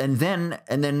and then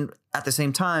at the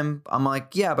same time, I'm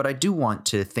like, yeah, but I do want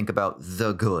to think about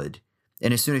the good.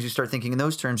 And as soon as you start thinking in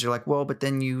those terms, you're like, well, but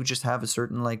then you just have a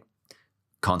certain like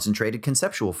concentrated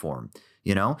conceptual form,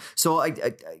 you know? So I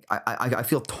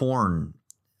feel torn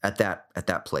at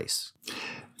that place.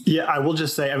 Yeah, I will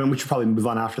just say, I mean, we should probably move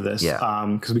on after this,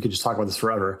 because we could just talk about this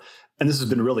forever. And this has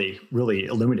been really, really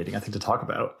illuminating, I think, to talk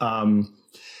about.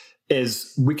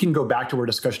 Is we can go back to our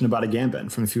discussion about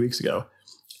Agamben from a few weeks ago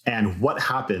and what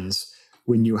happens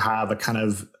when you have a kind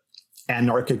of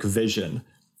anarchic vision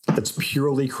that's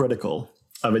purely critical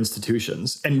of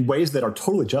institutions in ways that are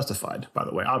totally justified, by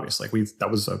the way, obviously.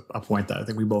 That was a point that I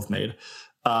think we both made.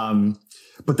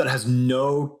 But that has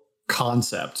no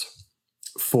concept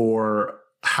for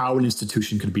how an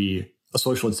institution could be, a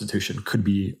social institution could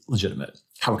be legitimate,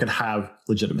 how it could have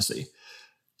legitimacy.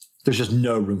 There's just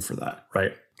no room for that,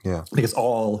 right? Yeah, because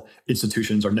all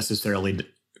institutions are necessarily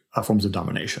forms of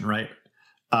domination, right?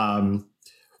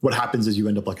 What happens is you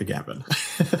end up like Agamben,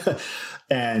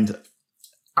 and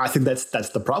I think that's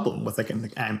the problem with like an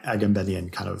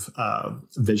Agambenian kind of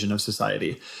vision of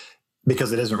society,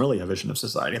 because it isn't really a vision of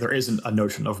society. There isn't a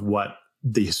notion of what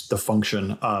the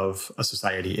function of a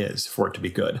society is for it to be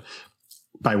good,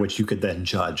 by which you could then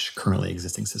judge currently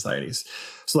existing societies.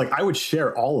 So like I would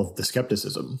share all of the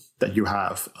skepticism that you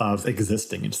have of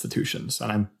existing institutions.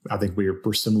 And I think we're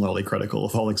similarly critical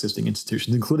of all existing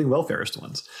institutions, including welfarist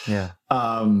ones. Yeah.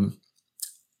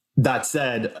 That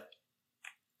said,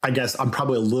 I guess I'm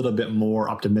probably a little bit more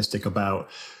optimistic about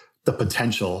the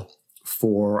potential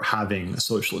for having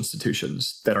social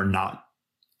institutions that are not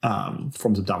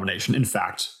forms of domination. In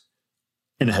fact,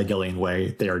 in a Hegelian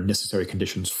way, they are necessary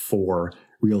conditions for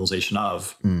realization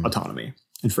of autonomy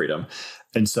and freedom.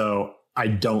 And so I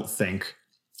don't think,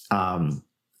 and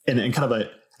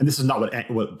this is not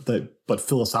what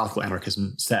philosophical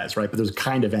anarchism says, right? But there's a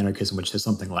kind of anarchism which is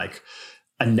something like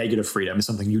a negative freedom is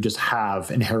something you just have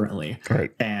inherently,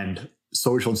 right? And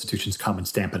social institutions come and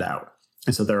stamp it out.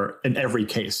 And so they're in every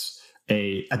case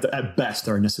at best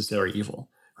they're a necessary evil,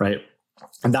 right?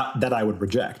 And that I would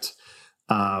reject.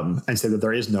 And say that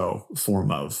there is no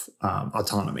form of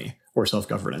autonomy or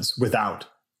self-governance without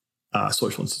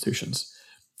social institutions.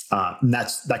 And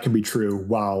that can be true,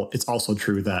 while it's also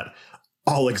true that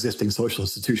all existing social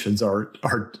institutions are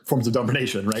forms of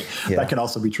domination, right? Yeah. That can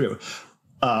also be true.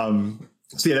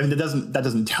 So yeah, I mean, that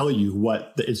doesn't tell you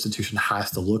what the institution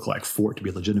has to look like for it to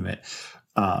be legitimate.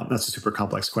 That's a super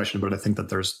complex question, but I think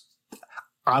that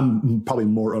I'm probably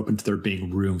more open to there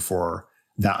being room for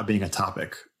that being a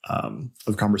topic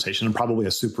of conversation, and probably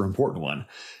a super important one,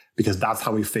 because that's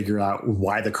how we figure out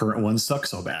why the current ones suck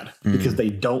so bad, because they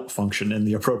don't function in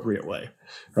the appropriate way,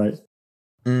 right?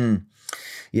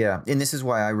 Yeah, and this is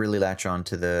why I really latch on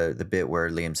to the bit where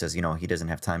Liam says, you know, he doesn't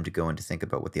have time to go in to think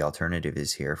about what the alternative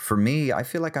is here. For me, I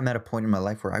feel like I'm at a point in my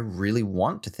life where I really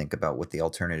want to think about what the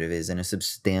alternative is in a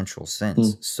substantial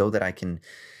sense, so that I can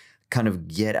kind of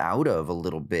get out of a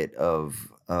little bit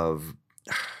of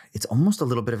it's almost a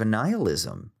little bit of a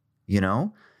nihilism, you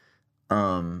know?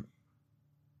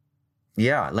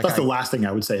 Yeah. Like that's the last thing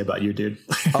I would say about you, dude.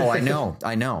 Oh, I know.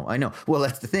 Well,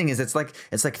 that's the thing is it's like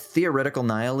theoretical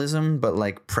nihilism, but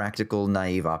like practical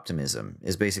naive optimism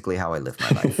is basically how I live my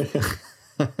life.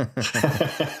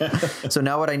 So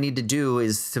now what I need to do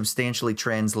is substantially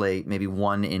translate maybe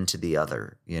one into the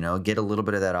other, you know, get a little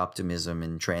bit of that optimism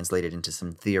and translate it into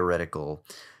some theoretical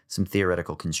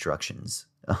constructions.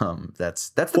 That's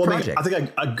the project. I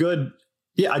think a good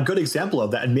Yeah, a good example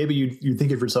of that, and maybe you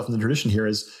think of yourself in the tradition here,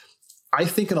 is I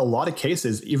think in a lot of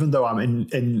cases, even though I'm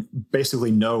in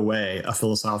basically no way a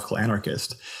philosophical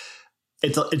anarchist,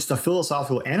 it's the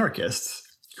philosophical anarchists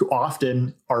who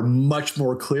often are much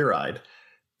more clear-eyed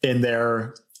in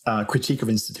their critique of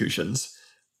institutions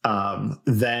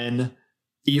than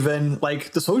even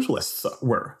like the socialists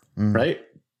were, right?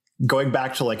 Going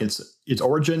back to like its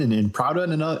origin in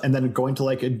Proudhon and then going to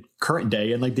like in current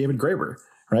day and like David Graeber,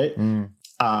 right?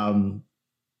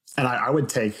 And I would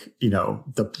take,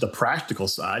 the practical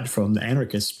side from the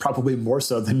anarchists probably more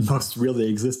so than most really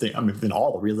existing, than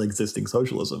all really existing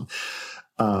socialism.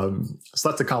 So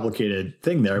that's a complicated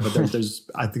thing there, but there's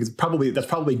I think that's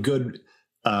probably good,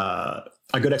 a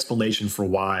good explanation for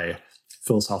why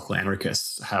philosophical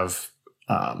anarchists have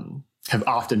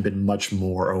often been much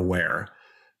more aware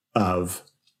of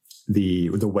the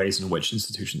ways in which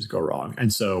institutions go wrong.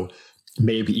 And so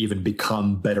maybe even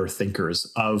become better thinkers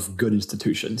of good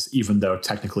institutions, even though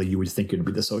technically you would think it would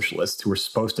be the socialists who are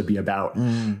supposed to be about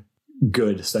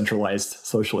good centralized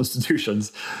social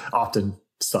institutions often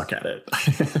suck at it.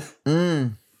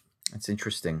 That's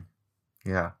interesting.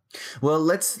 Yeah. Well,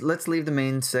 let's leave the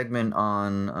main segment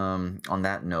on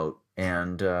that note.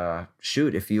 And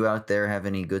shoot, if you out there have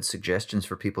any good suggestions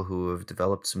for people who have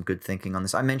developed some good thinking on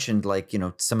this, I mentioned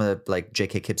some of the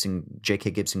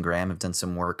J.K. Gibson Graham have done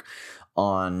some work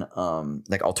on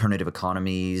alternative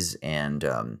economies, and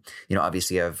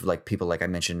obviously you have people like I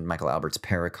mentioned, Michael Albert's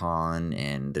Paracon,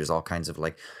 and there's all kinds of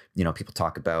people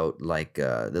talk about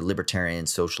the libertarian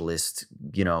socialist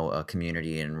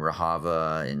community and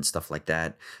Rahava and stuff like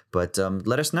that. But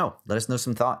let us know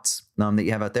some thoughts that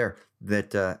you have out there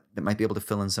that might be able to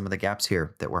fill in some of the gaps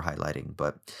here that we're highlighting.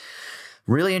 But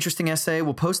really interesting essay.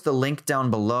 We'll post the link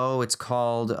down below. It's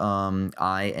called Why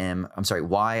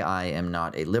I Am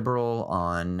Not a Liberal.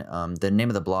 On the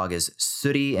name of the blog is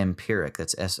Sooty Empiric.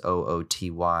 That's SOOTY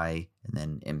and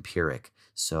then Empiric.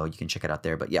 So you can check it out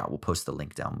there. But yeah, we'll post the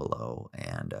link down below.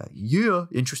 And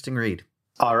interesting read.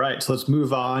 All right, so let's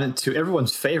move on to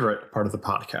everyone's favorite part of the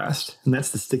podcast, and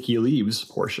that's the Sticky Leaves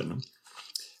portion.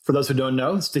 For those who don't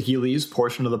know, the Sticky Leaves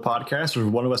portion of the podcast, where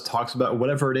one of us talks about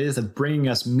whatever it is that's bringing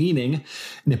us meaning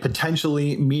in a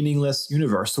potentially meaningless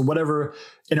universe. So whatever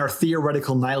in our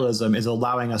theoretical nihilism is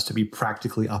allowing us to be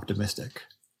practically optimistic,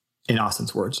 in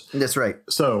Austin's words. That's right.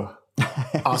 So,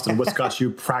 Austin, what's got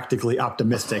you practically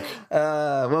optimistic?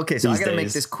 Okay, so I got to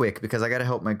make this quick because I got to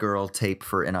help my girl tape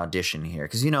for an audition here.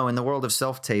 Because, in the world of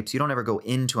self-tapes, you don't ever go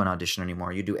into an audition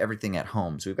anymore. You do everything at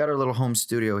home. So we've got our little home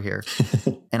studio here,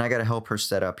 and I got to help her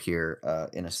set up here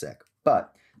in a sec.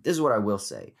 But this is what I will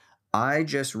say. I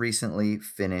just recently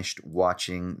finished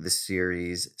watching the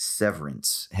series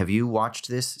Severance. Have you watched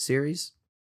this series?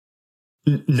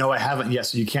 No, I haven't yet.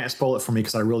 So you can't spoil it for me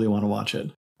because I really want to watch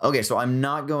it. Okay, so I'm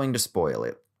not going to spoil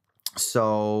it.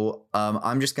 So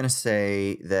I'm just going to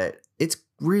say that it's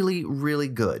really, really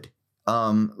good.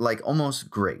 Almost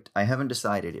great. I haven't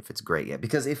decided if it's great yet.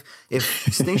 Because if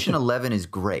Station 11 is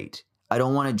great, I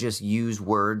don't want to just use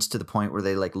words to the point where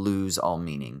they lose all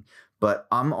meaning. But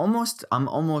I'm almost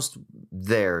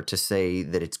there to say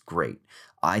that it's great.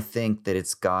 I think that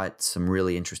it's got some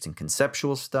really interesting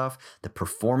conceptual stuff. The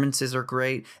performances are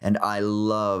great. And I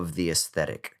love the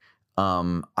aesthetic.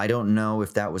 I don't know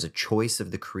if that was a choice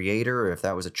of the creator or if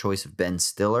that was a choice of Ben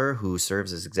Stiller, who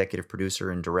serves as executive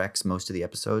producer and directs most of the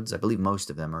episodes. I believe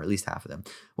most of them, or at least half of them.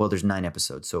 Well, there's 9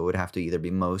 episodes, so it would have to either be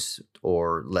most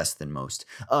or less than most.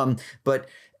 But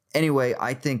anyway,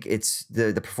 I think it's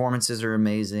the performances are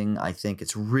amazing. I think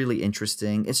it's really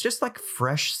interesting. It's just like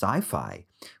fresh sci-fi,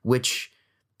 which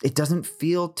it doesn't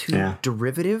feel too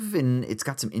derivative, and it's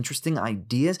got some interesting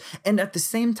ideas. And at the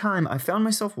same time, I found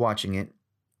myself watching it,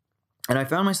 and I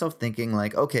found myself thinking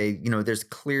okay, there's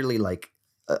clearly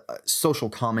a social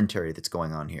commentary that's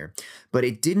going on here, but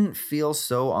it didn't feel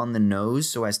so on the nose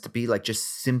so as to be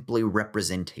just simply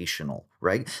representational,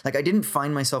 right? I didn't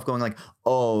find myself going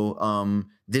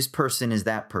this person is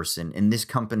that person, and this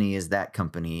company is that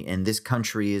company, and this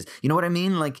country is, you know what I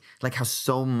mean? Like how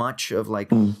so much of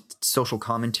social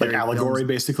commentary, allegory, films,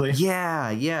 basically.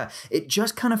 Yeah. It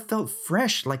just kind of felt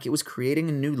fresh, like it was creating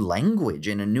a new language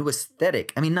and a new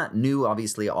aesthetic. I mean, not new,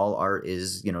 obviously. All art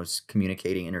is,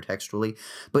 communicating intertextually,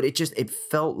 but it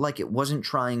felt like it wasn't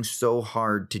trying so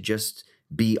hard to just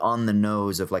be on the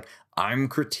nose of I'm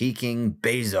critiquing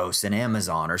Bezos and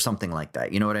Amazon or something like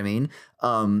that. You know what I mean?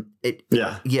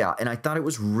 Yeah. And I thought it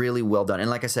was really well done. And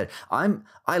like I said,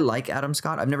 I like Adam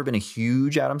Scott. I've never been a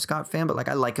huge Adam Scott fan, but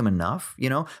I like him enough,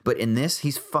 But in this,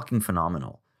 he's fucking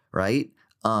phenomenal, right?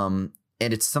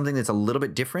 it's something that's a little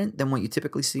bit different than what you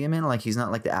typically see him in. Like, he's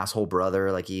not like the asshole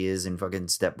brother like he is in fucking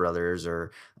Step Brothers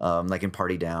or like in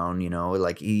Party Down, you know,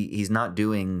 like he's not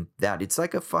doing that. It's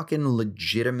like a fucking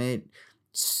legitimate,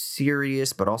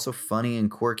 serious, but also funny and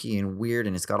quirky and weird.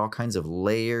 And it's got all kinds of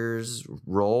layers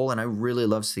role. And I really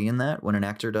love seeing that when an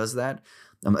actor does that,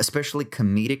 especially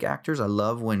comedic actors. I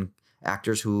love when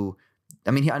actors who,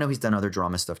 I mean, I know he's done other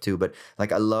drama stuff too, but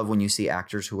like I love when you see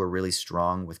actors who are really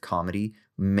strong with comedy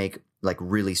make like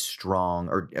really strong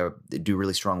or do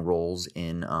really strong roles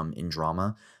in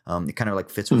drama. It kind of like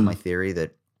fits with my theory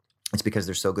that it's because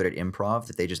they're so good at improv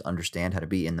that they just understand how to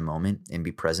be in the moment and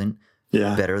be present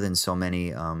better than so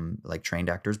many like trained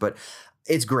actors. But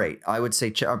it's great. I would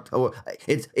say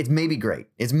it's maybe great.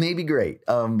 It's maybe great.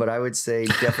 But I would say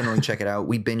definitely check it out.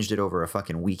 We binged it over a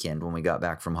fucking weekend when we got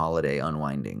back from holiday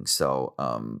unwinding. So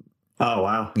oh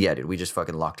wow. Yeah, dude, we just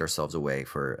fucking locked ourselves away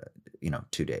for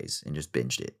 2 days and just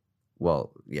binged it.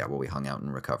 Well, yeah, we hung out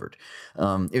and recovered.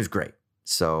 It was great.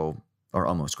 So, or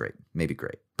almost great, maybe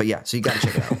great. But yeah, so you got to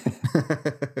check it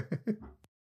out.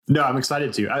 No, I'm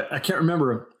excited to. I can't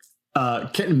remember.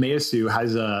 Kenton Mayasu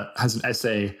has an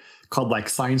essay called like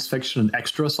science fiction and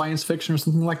extra science fiction or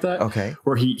something like that. Okay.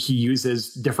 Where he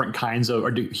uses different kinds of,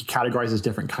 he categorizes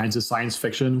different kinds of science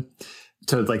fiction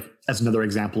to like, as another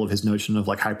example of his notion of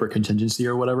like hyper contingency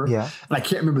or whatever. Yeah. And I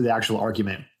can't remember the actual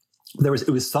argument. It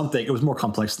was more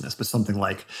complex than this, but something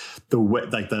like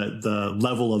the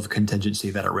level of contingency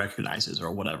that it recognizes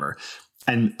or whatever.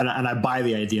 And I buy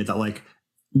the idea that like,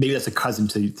 maybe that's a cousin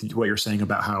to what you're saying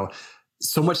about how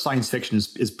so much science fiction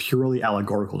is purely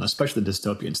allegorical, and especially the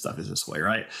dystopian stuff is this way,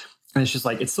 right? And it's just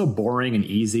like, it's so boring and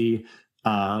easy.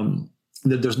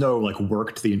 There's no like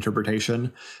work to the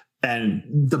interpretation. And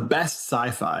the best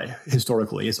sci-fi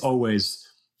historically is always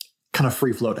kind of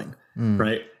free floating,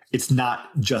 right? It's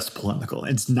not just polemical.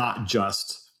 It's not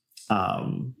just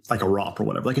like a romp or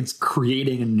whatever. Like, it's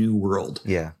creating a new world,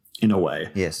 in a way,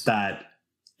 that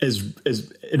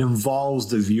it involves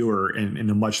the viewer in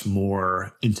a much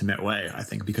more intimate way, I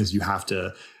think, because you have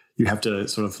to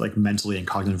sort of like mentally and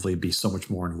cognitively be so much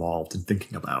more involved in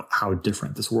thinking about how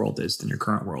different this world is than your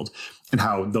current world, and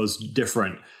how those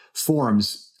different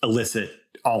forms elicit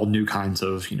all new kinds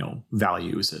of,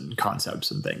 values and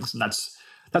concepts and things. And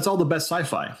that's all the best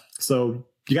sci-fi. So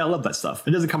you gotta love that stuff.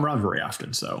 It doesn't come around very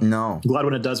often. So no, I'm glad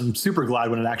when it does. I'm super glad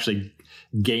when it actually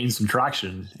gains some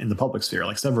traction in the public sphere,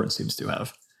 like Severance seems to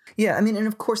have. Yeah, I mean, and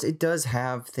of course it does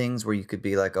have things where you could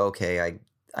be like, okay,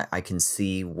 I can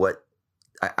see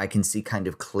I can see kind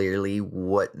of clearly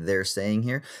what they're saying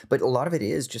here. But a lot of it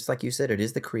is, just like you said, it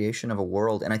is the creation of a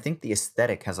world. And I think the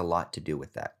aesthetic has a lot to do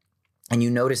with that. And you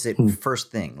notice it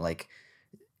first thing, like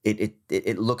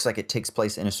it looks like it takes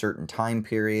place in a certain time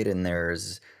period, and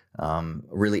there's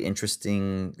really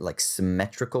interesting like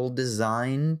symmetrical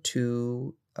design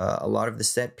to a lot of the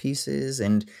set pieces,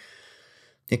 and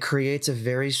it creates a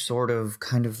very sort of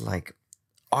kind of like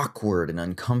awkward and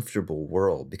uncomfortable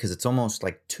world because it's almost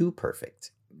like too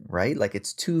perfect, right? Like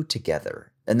it's too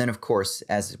together. And then, of course,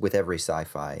 as with every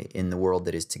sci-fi, in the world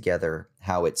that is together,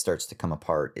 how it starts to come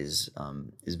apart is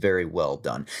very well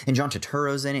done. And John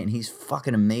Turturro's in it, and he's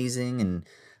fucking amazing. And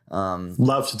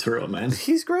love Turturro, man.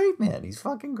 He's great, man. He's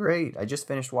fucking great. I just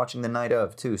finished watching The Night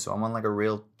Of too, so I'm on like a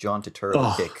real John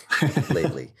Turturro kick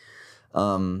lately.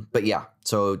 But yeah,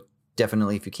 so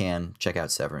definitely, if you can, check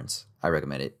out Severance. I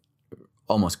recommend it.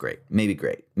 Almost great. Maybe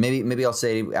great. Maybe I'll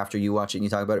say after you watch it and you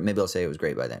talk about it, maybe I'll say it was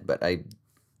great by then. But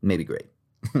maybe great.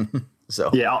 So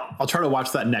yeah, I'll try to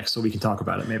watch that next so we can talk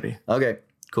about it maybe. Okay,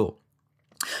 cool.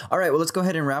 All right, well, let's go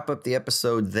ahead and wrap up the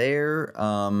episode there.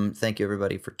 Thank you,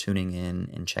 everybody, for tuning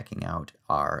in and checking out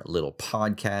our little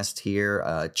podcast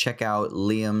here. Check out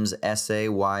Liam's essay,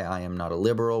 Why I Am Not a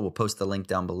Liberal. We'll post the link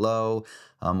down below,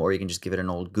 or you can just give it an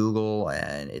old Google,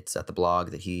 and it's at the blog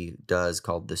that he does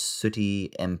called The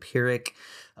Sooty Empiric.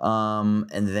 And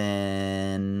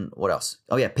then what else?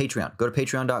 Oh yeah, Patreon. Go to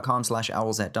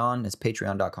patreon.com/owlsatdawn. It's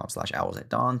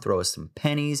patreon.com/owlsatdawn. Throw us some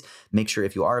pennies. Make sure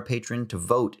if you are a patron to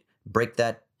vote. Break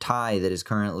that tie that is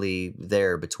currently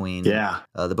there between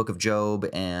the Book of Job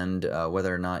and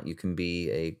whether or not you can be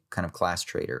a kind of class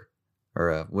trader,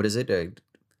 or what is it?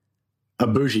 A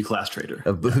bougie class trader.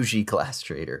 A bougie class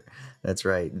trader. That's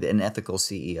right. An ethical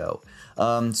CEO.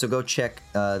 So go check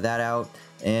that out.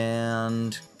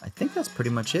 And I think that's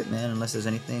pretty much it, man, unless there's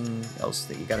anything else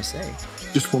that you got to say.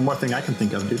 Just one more thing I can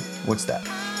think of, dude. What's that?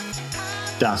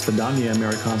 Das Vidania,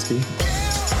 Amerikanski.